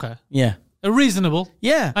 Okay. Yeah. Reasonable.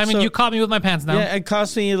 Yeah. I mean, so- you caught me with my pants down. Yeah, it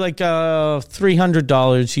cost me like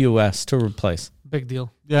 $300 US to replace. Big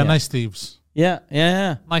deal. Yeah, nice thieves. Yeah.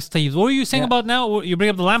 Nice to you. What were you saying about now? You bring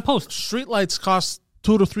up the lamppost. Streetlights cost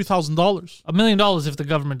 $2,000 to $3,000, $1 million if the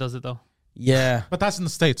government does it, though. Yeah. but that's in the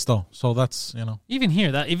States though. So that's Even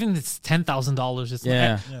here, even if it's $10,000. It's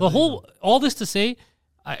Yeah. all this to say,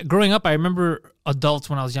 growing up, I remember adults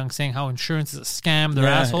when I was young saying how insurance is a scam. They're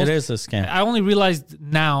assholes. It is a scam. I only realized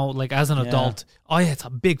now, like as an adult, oh yeah, it's a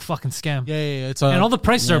big fucking scam. yeah. It's And all the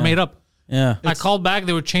prices are made up. Yeah. I called back.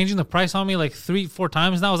 They were changing the price on me like 3-4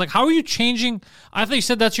 times now. I was like, how are you changing? I thought you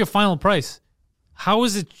said that's your final price. How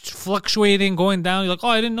is it fluctuating, going down? You're like, oh,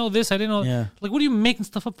 I didn't know this. I didn't know. Yeah. Like, what are you making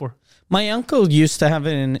stuff up for? My uncle used to have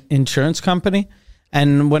an insurance company,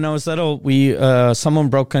 and when I was little, someone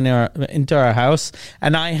broke into our house,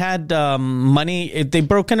 and I had money. They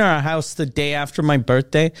broke into our house the day after my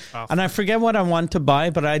birthday, and I forget what I wanted to buy,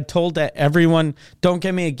 but I told everyone, "Don't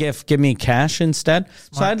give me a gift, give me cash instead."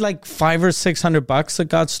 So I had like $500 or $600 that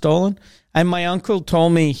got stolen, and my uncle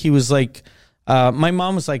told me, he was like. My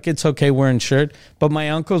mom was like, "It's okay, we're insured." But my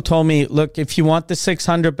uncle told me, "Look, if you want the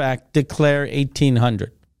 $600 back, declare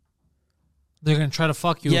 $1,800." They're gonna try to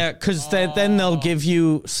fuck you. Yeah, because then they'll give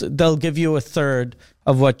you a third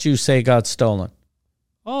of what you say got stolen.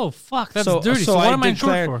 Oh fuck, that's dirty. So what am I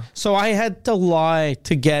insured for? So I had to lie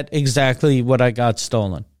to get exactly what I got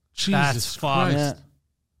stolen. Jesus That's fucked. Christ. Yeah.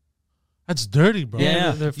 That's dirty, bro.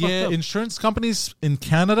 Yeah. They're fucked up. Insurance companies in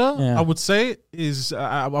Canada, Yeah. I would say, is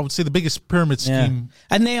I would say the biggest pyramid Yeah. scheme.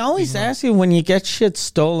 And they always ask you when you get shit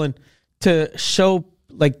stolen to show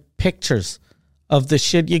like pictures of the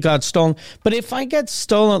shit you got stolen. But if I get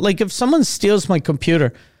stolen, like if someone steals my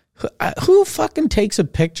computer, who fucking takes a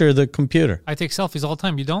picture of the computer? I take selfies all the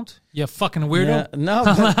time. You don't? You fucking weirdo. Yeah, no,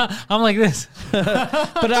 but, I'm like this.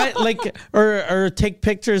 but I like or take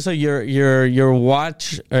pictures of your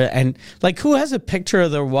watch and like who has a picture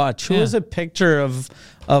of their watch? Who Yeah. has a picture of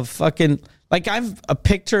fucking like I've a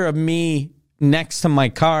picture of me next to my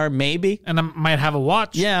car maybe. And I might have a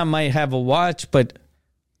watch. Yeah, I might have a watch, but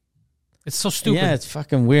It's so stupid. yeah, it's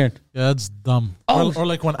fucking weird. Yeah, that's dumb. Oh. Or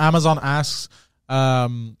like when Amazon asks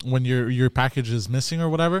when your package is missing or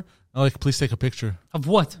whatever, they're like, please take a picture. Of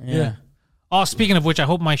what? Yeah. Oh, speaking of which, I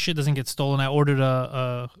hope my shit doesn't get stolen. I ordered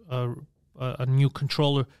a new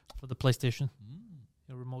controller for the PlayStation.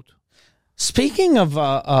 A remote. Speaking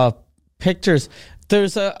of pictures,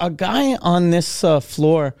 there's a guy on this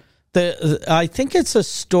floor. I think it's a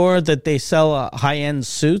store that they sell high-end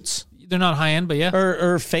suits. They're not high end, but yeah.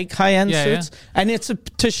 Or fake high-end Yeah, suits. And it's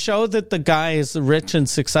to show that the guy is rich and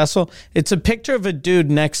successful. It's a picture of a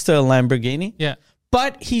dude next to a Lamborghini. Yeah.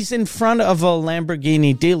 But he's in front of a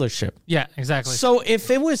Lamborghini dealership. Yeah, exactly. So if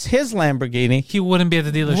it was his Lamborghini, He wouldn't be at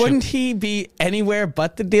the dealership. wouldn't he be anywhere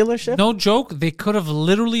but the dealership? No joke. They could have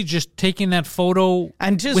literally just taken that photo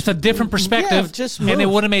And just- with a different perspective, yeah, just and it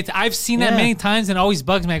move. would have made. I've seen that Yeah. many times, and it always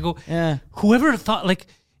bugs me. I go, Yeah. whoever thought like,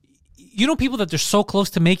 you know, people that they're so close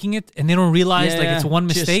to making it, and they don't realize like Yeah, it's one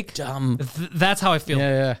just mistake. dumb. That's how I feel.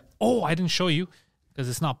 Yeah. Oh, I didn't show you because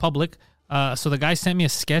it's not public. So the guy sent me a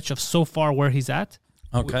sketch of so far where he's at.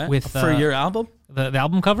 Okay. With For your album? the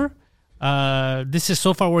album cover. This is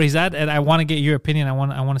so far where he's at, and I want to get your opinion. I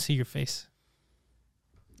want to see your face.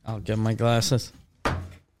 I'll get my glasses.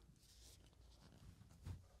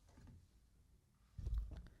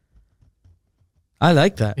 I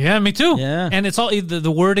like that. Yeah, me too. Yeah. And it's all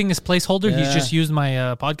the wording is placeholder. He's Yeah. just used my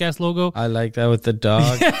podcast logo. I like that with the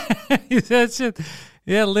dog. That shit.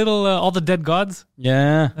 Yeah, little all the dead gods.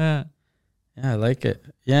 Yeah. Yeah. Yeah, I like it.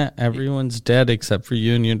 Yeah, everyone's dead except for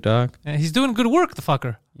you and your dog. Yeah, he's doing good work, the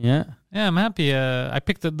fucker. Yeah. Yeah, I'm happy. I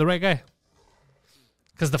picked the right guy.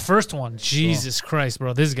 Because the first one, Jesus Christ,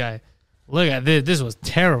 bro, this guy. Look at this. This was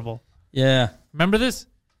terrible. Yeah. Remember this?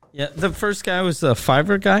 Yeah. The first guy was the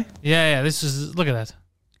Fiverr guy. Yeah. This is. Look at that.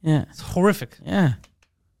 Yeah. It's horrific. Yeah.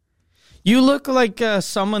 You look like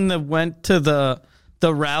someone that went to the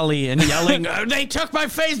rally and yelling, they took my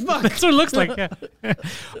Facebook. That's what it looks like. Yeah.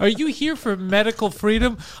 Are you here for medical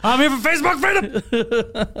freedom? I'm here for Facebook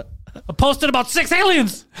freedom. I posted about 6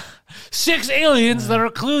 aliens. 6 aliens that are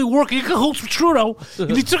clearly working in cahoots with Trudeau.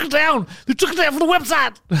 And they took it down. They took it down from the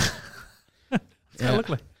website. That's what I look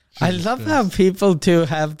like. I love how people too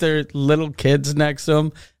have their little kids next to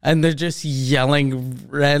them and they're just yelling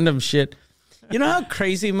random shit. You know how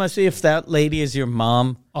crazy it must be if that lady is your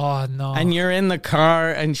mom? Oh, no. And you're in the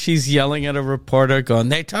car and she's yelling at a reporter going,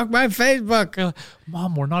 they took my Facebook.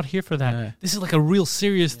 Mom, we're not here for that. This is like a real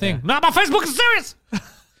serious thing. No, my Facebook is serious.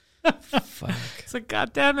 Fuck. It's like,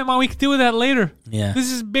 God damn it, Mom, we can deal with that later. Yeah.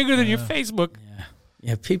 This is bigger than your Facebook.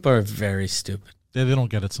 Yeah, people are very stupid. Yeah, they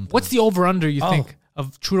don't get it sometimes. What's the over-under, you think,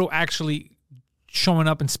 of Trudeau actually showing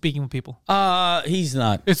up and speaking with people? He's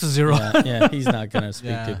not. It's a 0. Yeah, he's not going to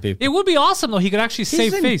speak to people. It would be awesome, though. He could actually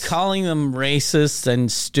save He's been face. calling them racist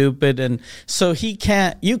and stupid, and so you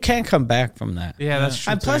can't come back from that. Yeah, that's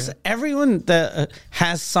true. And plus, everyone that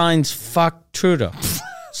has signs, fuck Trudeau.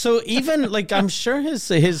 So even, like, I'm sure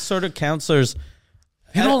his sort of counselors,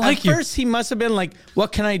 They don't like you. At first, he must have been like,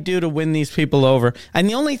 what can I do to win these people over? And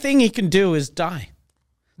the only thing he can do is die.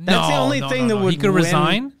 That's the only thing that would He could win.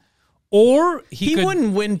 resign, or He could,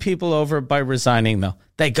 wouldn't win people over by resigning, though.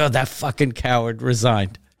 They go, that fucking coward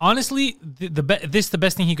resigned. honestly, the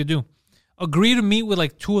best thing he could do. Agree to meet with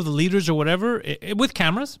like 2 of the leaders or whatever with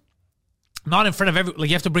cameras. Not in front of like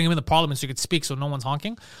you have to bring him in the parliament so you could speak so no one's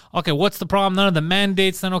honking. Okay, what's the problem? None of the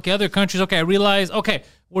mandates. Then, okay, other countries. Okay, I realize, okay,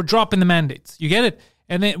 we're dropping the mandates. You get it?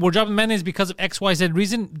 And then we're dropping mandates because of X, Y, Z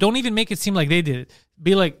reason. Don't even make it seem like they did it.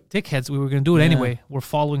 Be like, dickheads, we were going to do it anyway. We're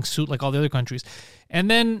following suit like all the other countries. And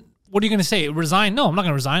then what are you going to say? Resign? No, I'm not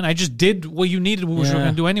going to resign. I just did what you needed, which we were going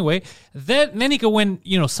to do anyway. Then he could win,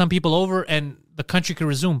 some people over and the country could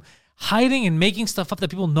resume. Hiding and making stuff up that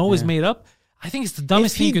people know is made up, I think it's the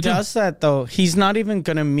dumbest thing you could do. If he does that, though, he's not even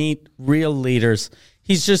going to meet real leaders.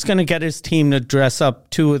 He's just going to get his team to dress up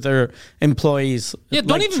 2 of their employees. Yeah,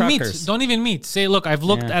 don't like even truckers. meet. Don't even meet. Say, look, I've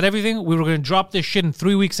looked at everything. We were going to drop this shit in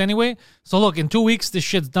 3 weeks anyway. So look, in 2 weeks, this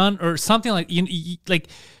shit's done, or something like like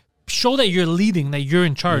show that you're leading, that you're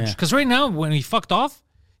in charge. Because right now, when he fucked off,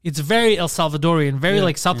 it's very El Salvadorian, very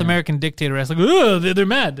like South American dictator. It's like, they're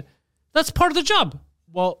mad. That's part of the job.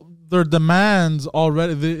 Well, their demands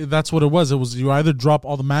already, that's what it was. It was you either drop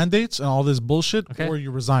all the mandates and all this bullshit or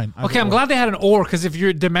you resign. Okay, I'm glad they had an or, because if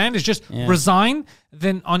your demand is just resign,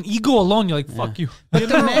 then on ego alone, you're like, fuck you. But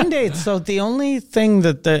the mandates, though, the only thing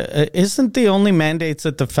that isn't the only mandates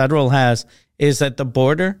that the federal has is at the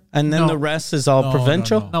border, and then the rest is all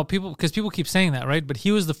provincial. No, people keep saying that, right? But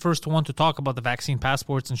he was the first one to talk about the vaccine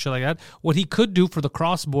passports and shit like that. What he could do for the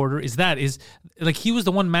cross border is like he was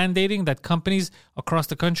the one mandating that companies across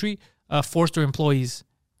the country force their employees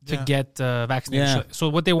to get vaccinated. Yeah. So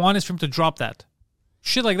what they want is for him to drop that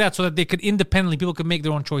shit like that, so that they could independently, people could make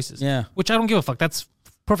their own choices. Yeah, which I don't give a fuck. That's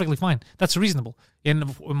perfectly fine. That's reasonable. In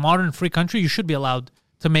a modern free country, you should be allowed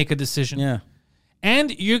to make a decision. Yeah.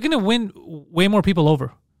 And you're going to win way more people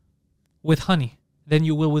over with honey than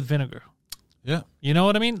you will with vinegar. Yeah. You know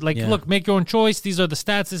what I mean? Like, look, make your own choice. These are the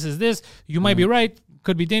stats. This is this. You might be right.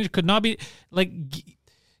 Could be dangerous. Could not be. Like,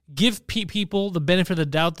 give people the benefit of the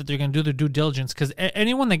doubt that they're going to do their due diligence. Because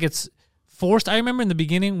anyone that gets forced... I remember in the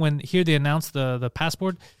beginning when here they announced the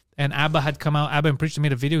passport and Abba had come out. Abba and Preacher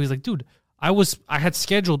made a video. He's like, dude, I had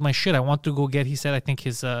scheduled my shit. I want to go get, he said, I think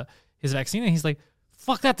his vaccine. And he's like,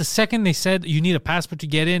 fuck that. The second they said you need a passport to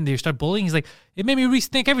get in, they start bullying. He's like, it made me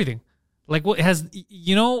rethink everything. Like, what has,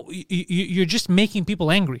 you're just making people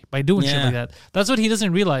angry by doing shit like that. That's what he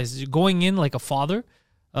doesn't realize. Going in like a father,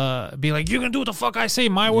 being like, you're going to do what the fuck I say,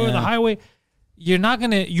 my way or the highway. You're not going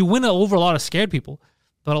to, you win over a lot of scared people.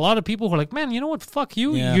 But a lot of people who are like, man, you know what? Fuck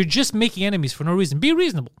you. Yeah. You're just making enemies for no reason. Be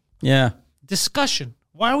reasonable. Yeah. Discussion.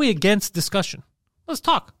 Why are we against discussion? Let's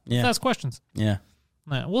talk. Yeah. Let's ask questions. Yeah.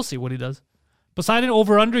 We'll see what he does. Poseidon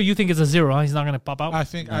over under, you think it's a 0, huh? He's not going to pop out? I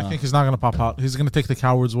think he's not going to pop out. He's going to take the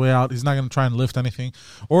coward's way out. He's not going to try and lift anything.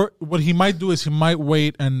 Or what he might do is he might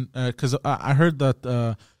wait and because I heard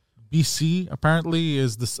that BC apparently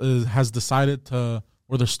has decided to,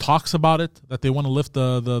 or there's talks about it, that they want to lift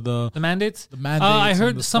the mandates. The mandates. I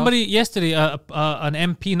heard somebody yesterday, an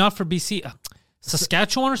MP, not for BC,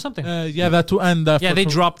 Saskatchewan or something. That too. And they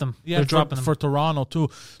dropped them. Yeah, they're dropping them for Toronto too.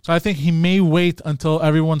 So I think he may wait until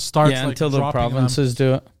everyone starts. Yeah, like, until the dropping provinces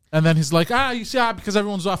do it. And then he's like, you see, because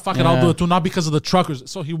everyone's fuck it, I'll do it too. Not because of the truckers.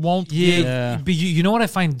 So he won't. But you know what I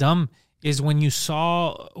find dumb is when you see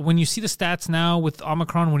the stats now with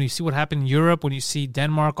Omicron, when you see what happened in Europe, when you see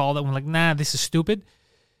Denmark, all that, when like, nah, this is stupid.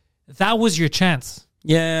 That was your chance.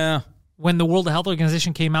 Yeah. when the World Health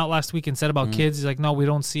Organization came out last week and said about kids, he's like, no, we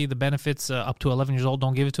don't see the benefits up to 11 years old.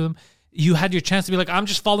 Don't give it to them. You had your chance to be like, I'm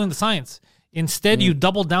just following the science. Instead, you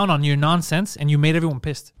doubled down on your nonsense and you made everyone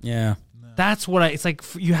pissed. Yeah. That's what it's like.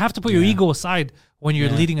 You have to put your ego aside when you're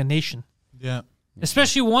leading a nation. Yeah.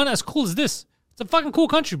 Especially one as cool as this. It's a fucking cool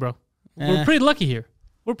country, bro. We're pretty lucky here.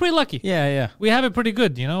 We're pretty lucky. Yeah. We have it pretty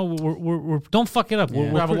good, you know. We're don't fuck it up. We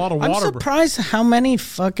have a lot of I'm water, bro. surprised how many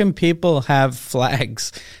fucking people have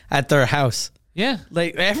flags at their house. Yeah.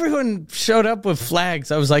 Like, everyone showed up with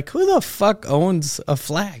flags. I was like, who the fuck owns a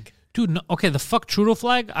flag? Dude, no, okay, the fuck Trudeau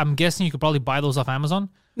flag, I'm guessing you could probably buy those off Amazon.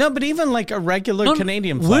 No, but even like a regular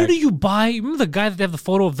Canadian flag. Where do you buy, remember the guy that they have the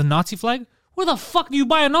photo of the Nazi flag? Where the fuck do you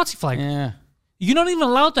buy a Nazi flag? Yeah. You're not even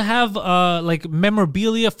allowed to have like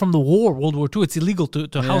memorabilia from the war, World War II. It's illegal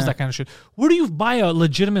to house that kind of shit. Where do you buy a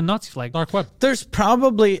legitimate Nazi flag? Dark web. There's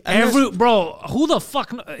probably... Bro, who the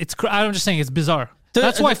fuck... I'm just saying, it's bizarre.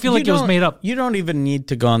 That's why I feel like it was made up. You don't even need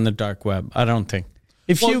to go on the dark web, I don't think.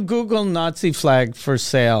 If you Google Nazi flag for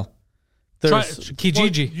sale, there's...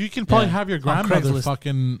 Kijiji. Well, you can probably have your grandmother Craigslist.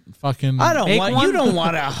 fucking... I don't Make want... one? You don't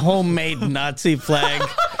want a homemade Nazi flag.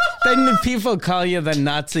 Then the people call you the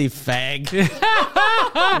Nazi fag.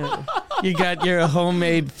 You got your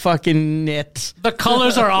homemade fucking knit. The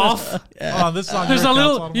colors are off. Oh, this is on There's your a account,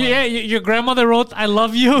 little... so I'm Yeah, your grandmother wrote, I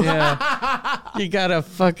love you. You got a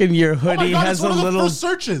fucking... Your Oh my hoodie God, has it's one a of the little... first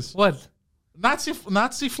searches. What?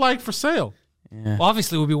 Nazi flag for sale. Well,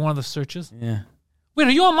 obviously, it would be one of the searches. Yeah. Wait,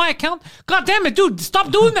 are you on my account? God damn it, dude!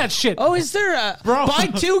 Stop doing that shit. Oh, is there a... Bro. Buy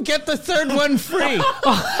two, get the third one free. Fuck.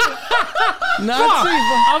 Nazi...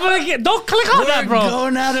 I'm gonna get. Don't click on that, We're bro.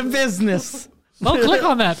 going out of business. Don't click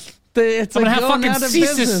on that. It's I'm a gonna have going fucking out of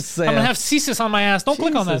business CSIS. sale. I'm gonna have CSIS on my ass. Don't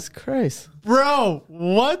click on Jesus that. Christ. Bro,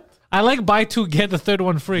 what? I like buy two, get the third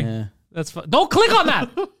one free. Yeah. That's don't click on that.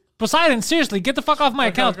 Poseidon, seriously, get the fuck off my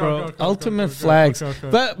account, bro. Ultimate flags. okay.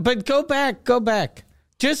 But go back.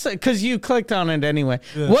 Just because you clicked on it anyway.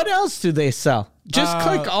 What else do they sell? Just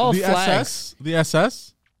click all the flags. SS? The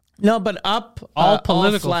SS? No, but up All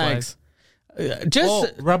political flags. Oh,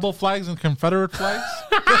 rebel flags and Confederate flags?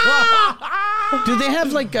 Do they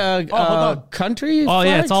have like hold a on. country? Oh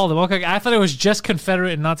yeah, it's flags? all of them. Okay, I thought it was just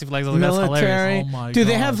Confederate and Nazi flags. I was like, that's hilarious. Military. Oh my Do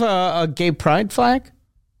they God. have a gay pride flag?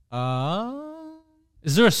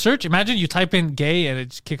 Is there a search? Imagine you type in gay and it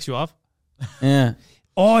just kicks you off. Yeah.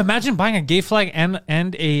 Oh, imagine buying a gay flag and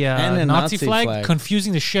a Nazi flag,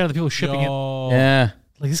 confusing the shit out of the people shipping it. Yeah.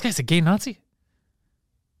 Like, this guy's a gay Nazi?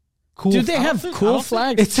 Cool. Do they I don't have think- cool I don't think-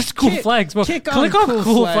 flags? It's just cool flags, bro. Click Click on on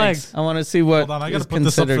cool flags. I want to see what Hold on, I gotta is put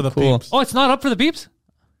this up for considered the cool. peeps. Oh, it's not up for the peeps?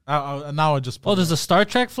 Now I just... Oh, there's a Star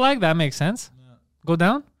Trek flag? That makes sense. Go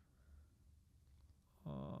down.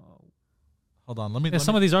 Hold on, let me... Yeah,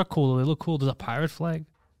 some of these are cool. They look cool. There's a pirate flag.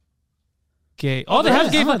 Gay. Oh, they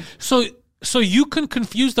have gay flag. So you can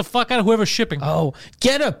confuse the fuck out of whoever's shipping. Oh,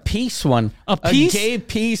 get a peace one. A piece? gay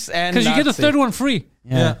piece and Because you get the Nazi. third one free.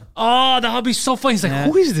 Yeah. Oh, that would be so funny. He's like, Yeah.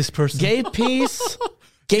 who is this person? Gay peace.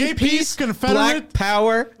 Gay peace, Confederate. Black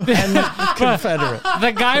power, and Confederate.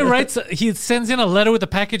 The guy writes, he sends in a letter with the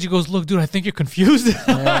package. He goes, look, dude, I think you're confused.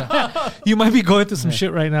 You might be going through some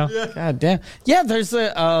shit right now. God damn. Yeah, there's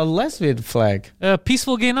a lesbian flag.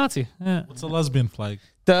 Peaceful gay Nazi. Yeah. What's a lesbian flag?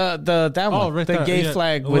 That one. right the there, gay yeah.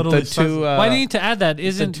 flag It with the literally says two. it. Why do you need to add that?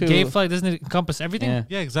 Isn't two- gay flag, doesn't it encompass everything? Yeah.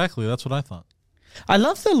 Yeah, exactly. That's what I thought. I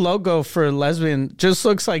love the logo for lesbian. Just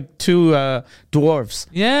looks like two dwarves.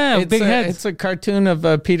 Yeah, It's big a, heads. It's a cartoon of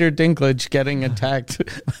Peter Dinklage getting attacked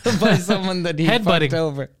by someone that he Headbutting. fucked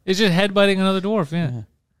over. It's just headbutting another dwarf, yeah.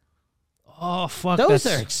 Oh, fuck. Those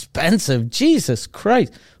that's- are expensive. Jesus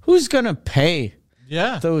Christ. Who's going to pay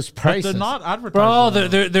Yeah. those But prices? they're not advertised. Bro,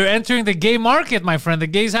 though. they're entering the gay market, my friend. The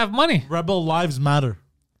gays have money. Rebel lives matter.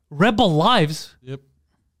 Rebel lives? Yep.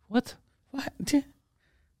 What? What?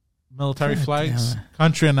 Military flags,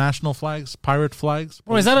 country and national flags, pirate flags.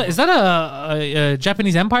 Bro, is that a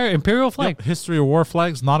Japanese Empire imperial flag? Yep. History of war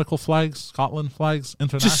flags, nautical flags, Scotland flags,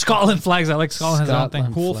 international Just Scotland flags. I like Scotland has their own thing.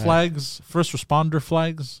 Scotland. pool flag. flags, first responder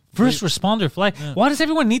flags, First responder flag. Why does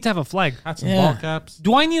everyone need to have a flag? hats and Yeah. ball caps.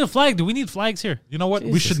 Do I need a flag? Do we need flags here? You know what?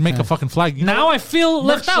 we Jesus should make a Christ. fucking flag. You know Now what? I feel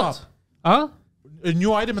left Merch out. shop. Huh? A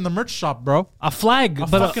new item in the merch shop, bro. A flag. A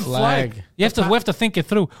but fucking flag. flag. we have to think it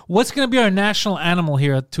through. What's going to be our national animal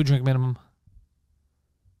here at 2 Drink Minimum?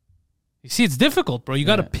 You see, it's difficult, bro. You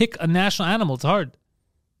got to pick a national animal. It's hard.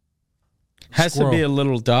 Has to be Squirrel. a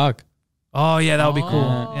little dog. Oh, yeah, that would be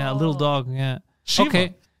cool. Yeah, a little dog. Yeah. Shiva.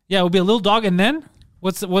 Okay. Yeah, it would be a little dog. And then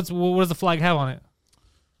what does the flag have on it?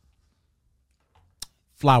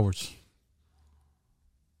 Flowers.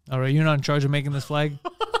 All right, you're not in charge of making this flag.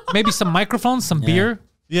 Maybe some microphones, some beer.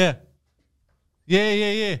 Yeah.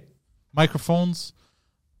 Yeah. Microphones.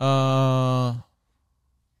 I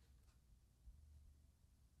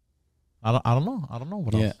don't know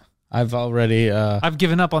what else. I've already. I've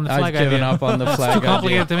given up on the flag. I've given idea. up on the flag. Too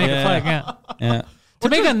complicated to make a flag. Yeah. Yeah. To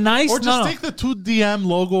make a nice. Or just no. take the 2DM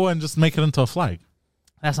logo and just make it into a flag.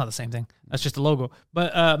 That's not the same thing. That's just a logo.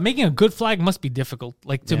 But making a good flag must be difficult.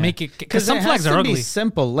 Like to make it, because some flags are ugly. Be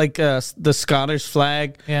simple, like the Scottish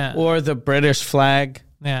flag, or the British flag.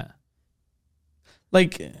 Yeah.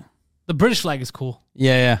 Like the British flag is cool.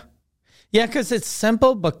 Yeah, because it's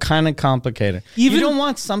simple but kind of complicated. Even, you don't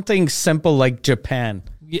want something simple like Japan.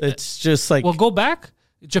 It's just like, well, go back.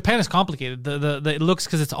 Japan is complicated. The it looks,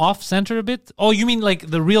 because it's off center a bit. Oh, you mean like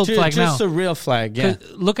the real flag now? Just the real flag. Yeah.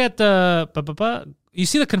 Look at the. You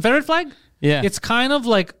see the Confederate flag? Yeah. It's kind of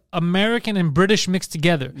like American and British mixed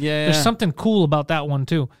together. Yeah. There's something cool about that one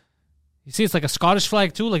too. You see, it's like a Scottish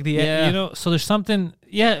flag too, like the you know. So there's something.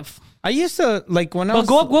 Yeah. I used to like when I was.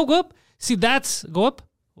 Go up. See, go up.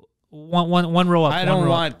 One row up. I don't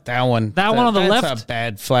want that one. That one on the left. That's a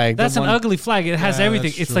bad flag. That's an ugly flag. It has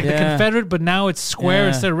everything. It's like the Confederate, but now it's square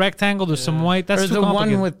instead of rectangle. There's some white. That's too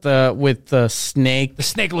complicated. One with the snake. The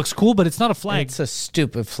snake looks cool, but it's not a flag. It's a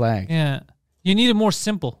stupid flag. Yeah. You need it more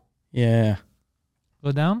simple. Yeah.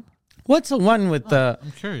 Go down. What's the one with the?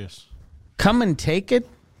 I'm curious. Come and take it.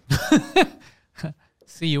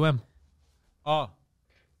 CUM. Oh.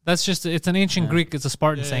 That's just, it's an ancient Greek. It's a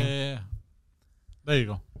Spartan saying. Yeah. There you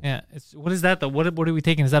go. Yeah. What is that though? What are we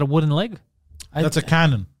taking? Is that a wooden leg? That's a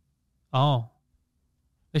cannon. Oh.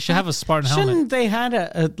 They should have a Spartan helmet. Shouldn't they had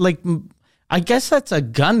a like? I guess that's a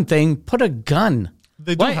gun thing. Put a gun.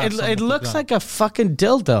 They do have it looks like a fucking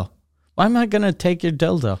dildo. Why am I gonna take your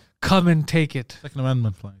dildo? Come and take it. Second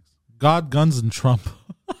Amendment flags. God, guns, and Trump.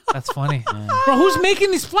 That's funny. Bro, who's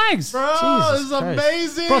making these flags? Bro, Jesus this is Christ.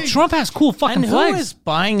 amazing. Bro, Trump has cool fucking And who flags. is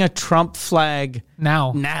buying a Trump flag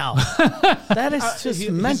now? That is just He's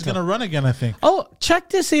mental. going to run again, I think. Oh, check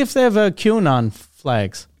to see if they have a QAnon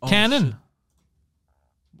flags. Canon.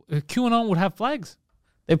 QAnon would have flags.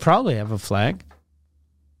 They probably have a flag.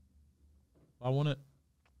 I want it.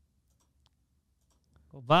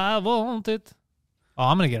 I want it. Oh,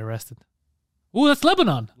 I'm going to get arrested. Ooh, that's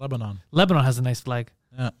Lebanon. Lebanon has a nice flag.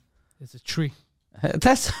 Yeah. It's a tree.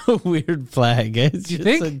 That's a weird flag. It's You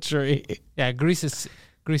just think? a tree. Yeah, Greece is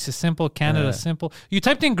simple. Canada is simple. You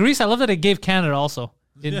typed in Greece. I love that it gave Canada also.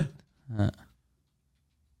 Yeah. What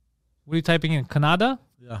are you typing in? Canada?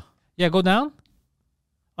 Yeah. Yeah, go down.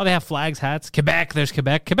 Oh, they have flags, hats. Quebec. There's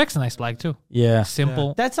Quebec. Quebec's a nice flag too. Yeah.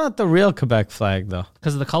 Simple. That's not the real Quebec flag, though.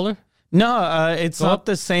 Because of the color? No, it's Go not up.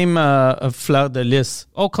 the same fleur de lis.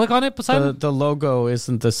 Oh, click on it, Poseidon. The logo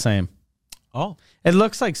isn't the same. Oh. It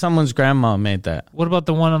looks like someone's grandma made that. What about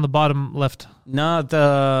the one on the bottom left? No,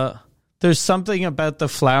 there's something about the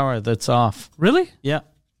flower that's off. Really? Yeah.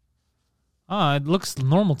 Oh, it looks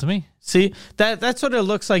normal to me. See, that's what it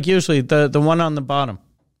looks like usually, the one on the bottom.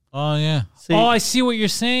 Oh, yeah. See? Oh, I see what you're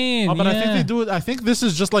saying. Oh, but I think Yeah. they do it. I think this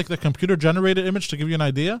is just like the computer-generated image to give you an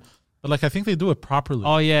idea. But like I think they do it properly.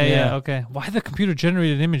 Oh, yeah. Yeah. Okay. Why the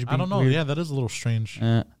computer-generated image? I don't know. Weird? Yeah, that is a little strange.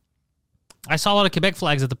 I saw a lot of Quebec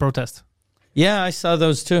flags at the protest. Yeah, I saw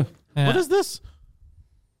those too. Yeah. What is this?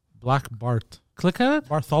 Black Bart. Click on it?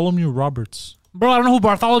 Bartholomew Roberts. Bro, I don't know who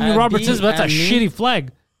Bartholomew Abi- Roberts is, but that's a Ami? shitty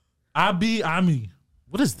flag. Abi Ami.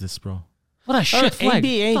 What is this, bro? What a shit flag.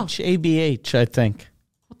 ABH, I think.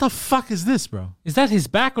 What the fuck is this, bro? Is that his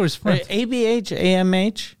back or his front? ABH,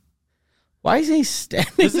 AMH. Why is he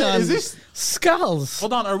standing on is this- skulls?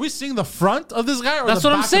 Hold on. Are we seeing the front of this guy? Or That's the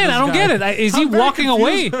what I'm back of saying. this I don't guy? get it. Is he I'm very walking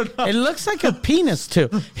away? confused right now. It looks like a penis too.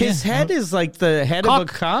 His head is like the head of a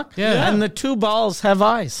Cock. cock, Yeah. and the two balls have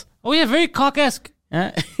eyes. Oh, yeah, very cock-esque.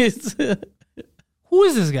 It's Who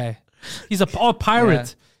is this guy? He's a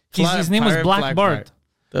pirate. His name was Pirate Black Bart.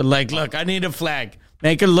 They're like, look, I need a flag.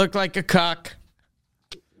 Make it look like a cock.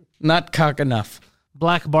 Not cock enough.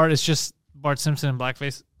 Black Bart is just Bart Simpson in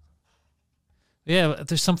blackface. Yeah,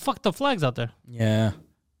 there's some fucked up flags out there. Yeah.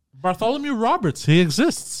 Bartholomew Roberts. He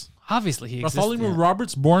exists. Obviously, he exists. Bartholomew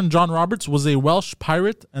Roberts, born John Roberts, was a Welsh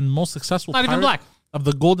pirate and most successful Not even pirate black. of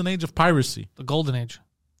the golden age of piracy, The Golden Age.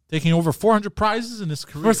 taking over 400 prizes in his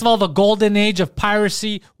career. First of all, the Golden Age of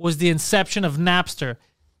piracy was the inception of Napster.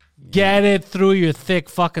 Get it through your thick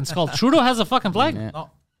fucking skull. Trudeau has a fucking flag. Yeah, No,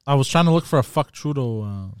 I was trying to look for a fuck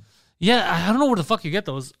Trudeau. I don't know where the fuck you get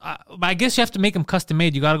those. But I guess you have to make them custom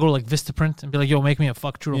made. You got to go to like Vistaprint and be like, yo, make me a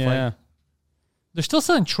fuck Trudeau flag. They're still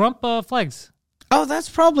selling Trump flags. Oh, that's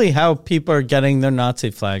probably how people are getting their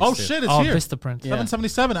Nazi flags. Oh too. shit, it's Oh, here. Vistaprint.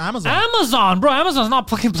 $777 Amazon. Amazon, bro. Amazon's not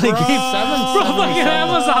fucking playing games. Bro, fucking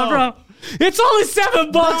Amazon, bro. It's only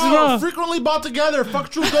 $7, bro. Frequently bought together. Fuck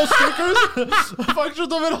Trudeau stickers. Fuck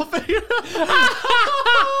Trudeau middle finger.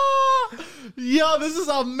 Yo, this is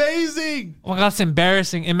amazing. Oh my God, it's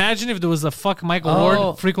embarrassing. Imagine if there was a fuck Michael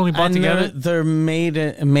Ward frequently bought and together. They're made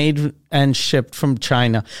and shipped from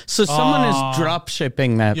China. So someone is drop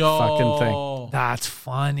shipping that fucking thing. That's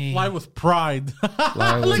funny. Fly with pride.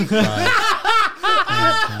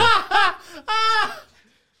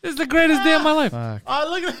 This is the greatest day of my life. Oh,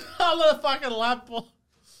 look at the fucking lamp.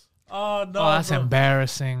 Oh, no. Oh, that's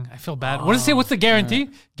embarrassing. I feel bad. What does it say? What's the guarantee?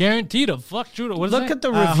 Guarantee to fuck Trudeau. What does Look it say? at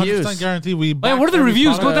the reviews. 100% guarantee we Wait, what are the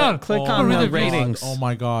reviews? Go down. Click Oh, on read the the reviews. ratings. Oh,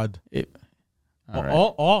 my God. All right.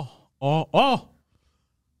 Oh.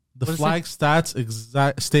 The What does it flag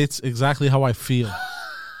states exactly how I feel.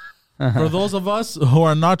 For those of us who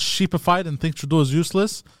are not sheepified and think Trudeau is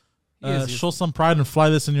useless, show some pride and fly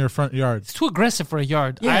this in your front yard. It's too aggressive for a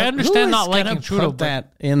yard. Yeah, I understand who not is gonna liking Trudeau, put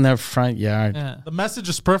that in their front yard. yeah. The message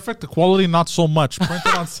is perfect. The quality, not so much.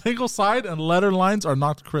 Printed on single side and letter lines are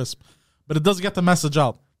not crisp. But it does get the message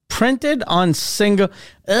out. Printed on single.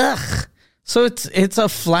 Ugh. So it's a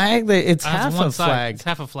flag. It's half one a side. flag. It's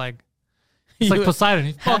half a flag. It's like Poseidon.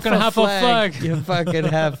 He's fucking half a flag. You fucking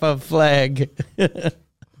half a flag.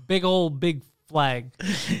 Big flag.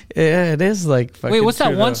 Yeah, it is like fucking. Wait, what's that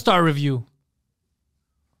Trudeau. 1-star review?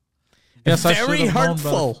 Yes, I Very should've known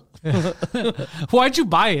better. hurtful. Why'd you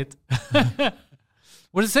buy it?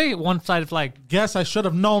 What does it say? One-sided flag. Guess I should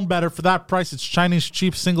have known better. For that price, it's Chinese,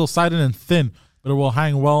 cheap, single-sided, and thin. But it will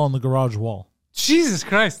hang well on the garage wall. Jesus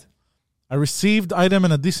Christ. I received item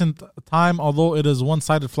in a decent time, although it is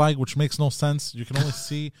one-sided flag, which makes no sense. You can only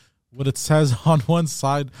see what it says on one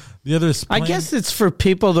side. The other is plain. I guess it's for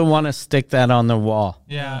people that want to stick that on the wall.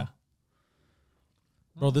 Yeah.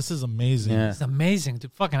 Bro, this is amazing. Yeah. It's amazing.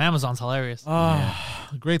 Dude, fucking Amazon's hilarious.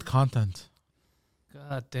 Great content.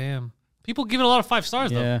 God damn. People give it a lot of 5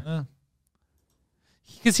 stars, though. Yeah.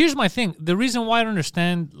 Because here's my thing. The reason why I don't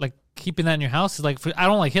understand, like, keeping that in your house is, like, I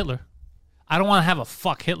don't like Hitler. I don't want to have a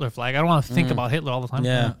fuck Hitler flag. I don't want to think about Hitler all the time.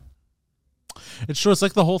 Yeah. It's true. It's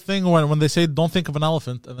like the whole thing when they say don't think of an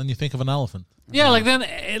elephant, and then you think of an elephant. Yeah, like then,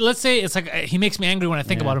 let's say it's like he makes me angry when I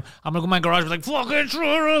think about him. I'm going to go in my garage and be like, fucking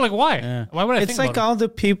Trudeau. Like, why? Yeah. Why would I It's think like about all the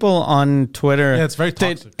people on Twitter. Yeah, it's very that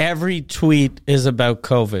toxic. every tweet is about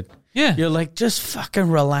COVID. it? Yeah. You're like, just fucking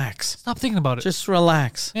relax. Stop thinking about it. Just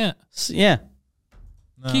relax. yeah. Yeah.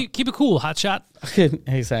 Keep it cool, hot shot.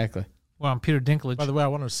 Exactly. Well, I'm Peter Dinklage. By the way, I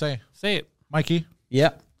wanted to say, Say it. Mikey, Yeah.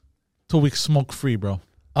 2 weeks smoke free, bro.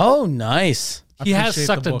 Oh, nice. He has Appreciate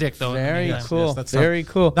sucked the a book. dick, though. Very Yeah. cool. Yes, that's Very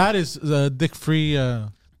cool. That is dick free.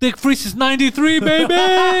 Dick free since 93, baby.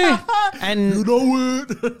 And know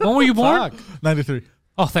it. When were you born? fuck. 93.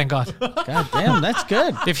 Oh, thank God. God damn, that's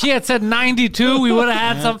good. If he had said 92, we would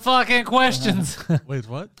have had some fucking questions. Wait,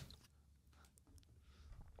 what?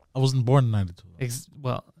 I wasn't born in 92.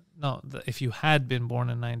 Well, no. If you had been born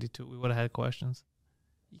in 92, we would have had questions.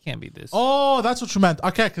 You can't be this. Oh, that's what you meant.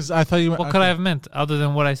 Okay, because I thought you meant. What could I have meant other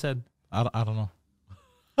than what I said? I don't know.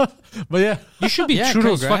 But yeah, You should be Yeah,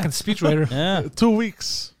 Trudeau's congrats. fucking speechwriter. Yeah. 2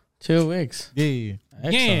 weeks. 2 weeks. Yeah.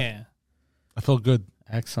 Excellent. Yeah. I feel good.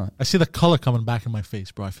 Excellent. I see the color coming back in my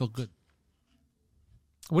face, bro. I feel good.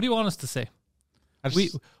 What do you want us to say? I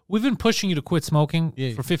just, We've been pushing you to quit smoking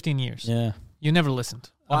Yeah. for 15 years. Yeah. You never listened.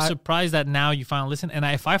 Well, I'm surprised that now you finally listen. And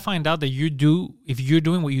if I find out that if you're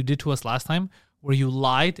doing what you did to us last time, where you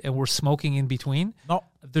lied and were smoking in between, no,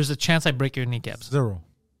 there's a chance I break your kneecaps. zero.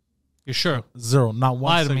 You're sure? Not one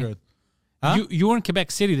Lie to me. cigarette. Huh? You were in Quebec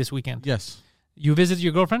City this weekend. Yes. You visited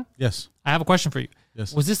your girlfriend? Yes. I have a question for you.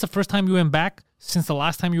 Yes. Was this the first time you went back since the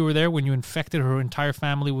last time you were there when you infected her entire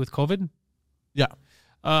family with COVID? Yeah.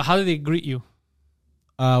 How did they greet you?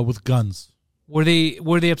 With guns. Were they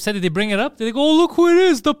upset? Did they bring it up? Did they go, oh, look who it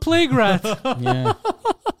is, the plague rat? Yeah.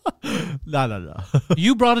 No.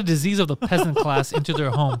 You brought a disease of the peasant class into their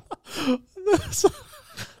home.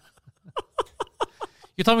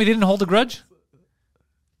 You told me they didn't hold a grudge?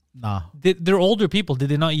 Nah. They're older people. Did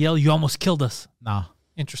they not yell, you almost killed us? Nah.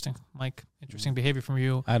 Interesting, Mike. Interesting behavior from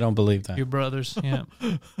you. I don't believe that. Your brothers. Yeah.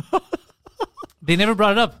 They never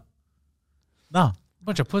brought it up. Nah.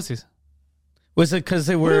 Bunch of pussies. Was it because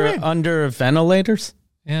they were under ventilators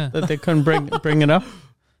Yeah. that they couldn't bring it up?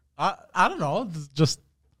 I don't know. It's just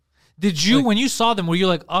Did you, when you saw them, were you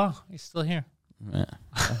like, oh, he's still here? Yeah.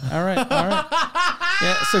 All right.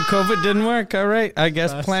 Yeah, so COVID didn't work. All right. I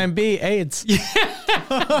guess plan B, AIDS. You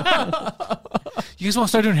guys want to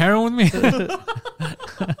start doing heroin with me?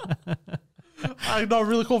 I know a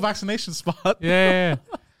really cool vaccination spot. Yeah.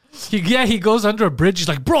 bums? He goes under a bridge. He's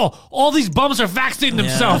like, bro, all these bums are vaccinating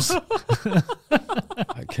themselves.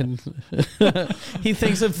 He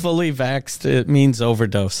thinks if fully vaxxed, it means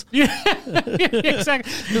overdose. Yeah,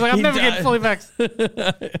 exactly. He's like, I'm never getting fully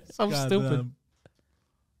vaxxed. So God stupid. damn.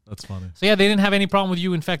 That's funny. So yeah, they didn't have any problem with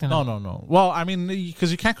you infecting them. No. Well, I mean,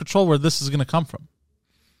 because you can't control where this is going to come from.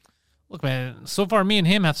 Look, man, so far me and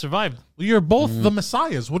him have survived. You're both the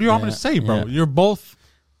messiahs. What do you want me to say, bro? You're both.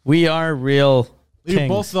 We are real You're kings.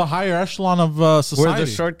 both the higher echelon of society. We're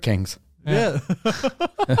the short kings. Yeah.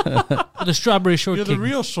 The strawberry short You're king. the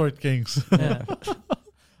real short kings. Yeah.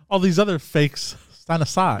 All these other fakes stand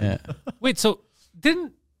aside. Yeah. Wait, so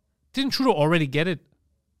didn't Trudeau already get it?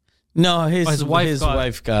 No, his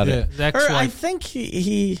wife got it. His Or ex-wife. I think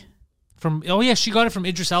he she got it from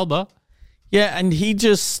Idris Elba. yeah, and he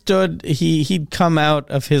just stood. He'd come out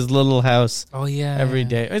of his little house Oh yeah, every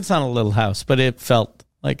day. It's not a little house, but it felt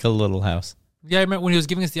like a little house. Yeah, I remember when he was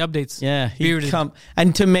giving us the updates. Yeah, he'd Bearded. come,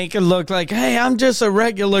 and to make it look like, hey, I'm just a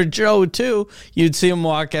regular Joe too. You'd see him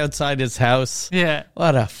walk outside his house. Yeah,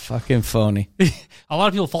 What a fucking phony. a lot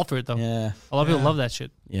of people fall for it though. Yeah. A lot of people love that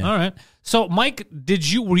shit. Yeah. All right. So, Mike,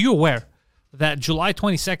 were you aware that July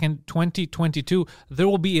 22nd, 2022, there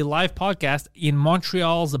will be a live podcast in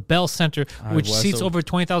Montreal's Bell Centre, which was seats a- over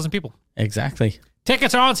 20,000 people? Exactly.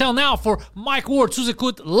 Tickets are on sale now for Mike Ward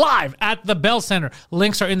Suzakut live at the Bell Center.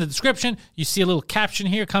 Links are in the description. You see a little caption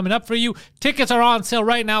here coming up for you. Tickets are on sale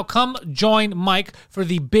right now. Come join Mike for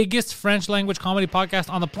the biggest French language comedy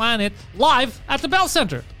podcast on the planet live at the Bell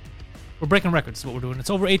Center. We're breaking records is what we're doing.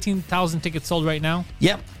 It's over 18,000 tickets sold right now.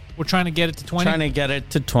 Yep. We're trying to get it to 20. Trying to get it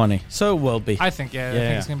to 20. So it will be. I think, I think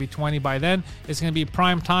Yeah. it's going to be 20 by then. It's going to be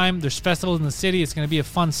prime time. There's festivals in the city. It's going to be a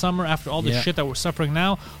fun summer after all the Yeah. shit that we're suffering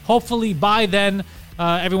now. Hopefully by then,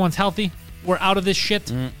 everyone's healthy. We're out of this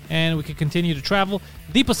shit, and we can continue to travel.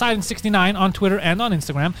 The Poseidon69 on Twitter and on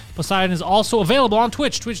Instagram. Poseidon is also available on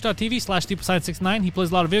Twitch, twitch.tv/theposeidon69. He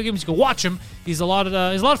plays a lot of video games. You can watch him. He's a lot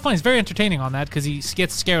of fun. He's very entertaining on that because he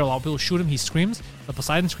gets scared a lot. People shoot him. He screams. The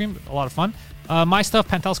Poseidon scream. A lot of fun. My stuff,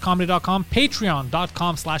 pantelscomedy.com,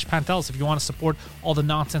 patreon.com/pantels if you want to support all the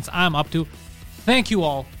nonsense I'm up to. Thank you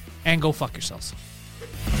all, and go fuck yourselves.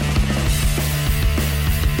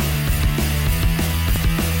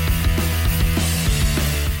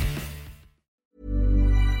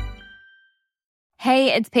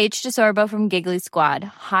 Hey, it's Paige DeSorbo from Giggly Squad.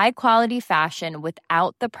 High quality fashion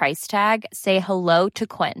without the price tag. Say hello to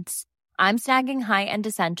Quince. I'm snagging high-end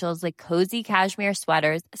essentials like cozy cashmere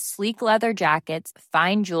sweaters, sleek leather jackets,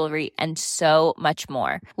 fine jewelry, and so much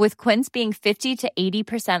more. With Quince being 50 to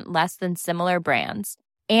 80% less than similar brands.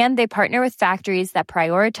 And they partner with factories that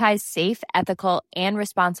prioritize safe, ethical, and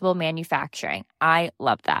responsible manufacturing. I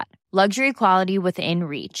love that. Luxury quality within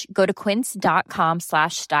reach. Go to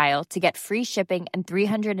quince.com/style to get free shipping and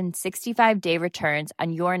 365-day returns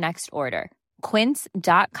on your next order.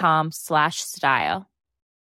 Quince.com/style.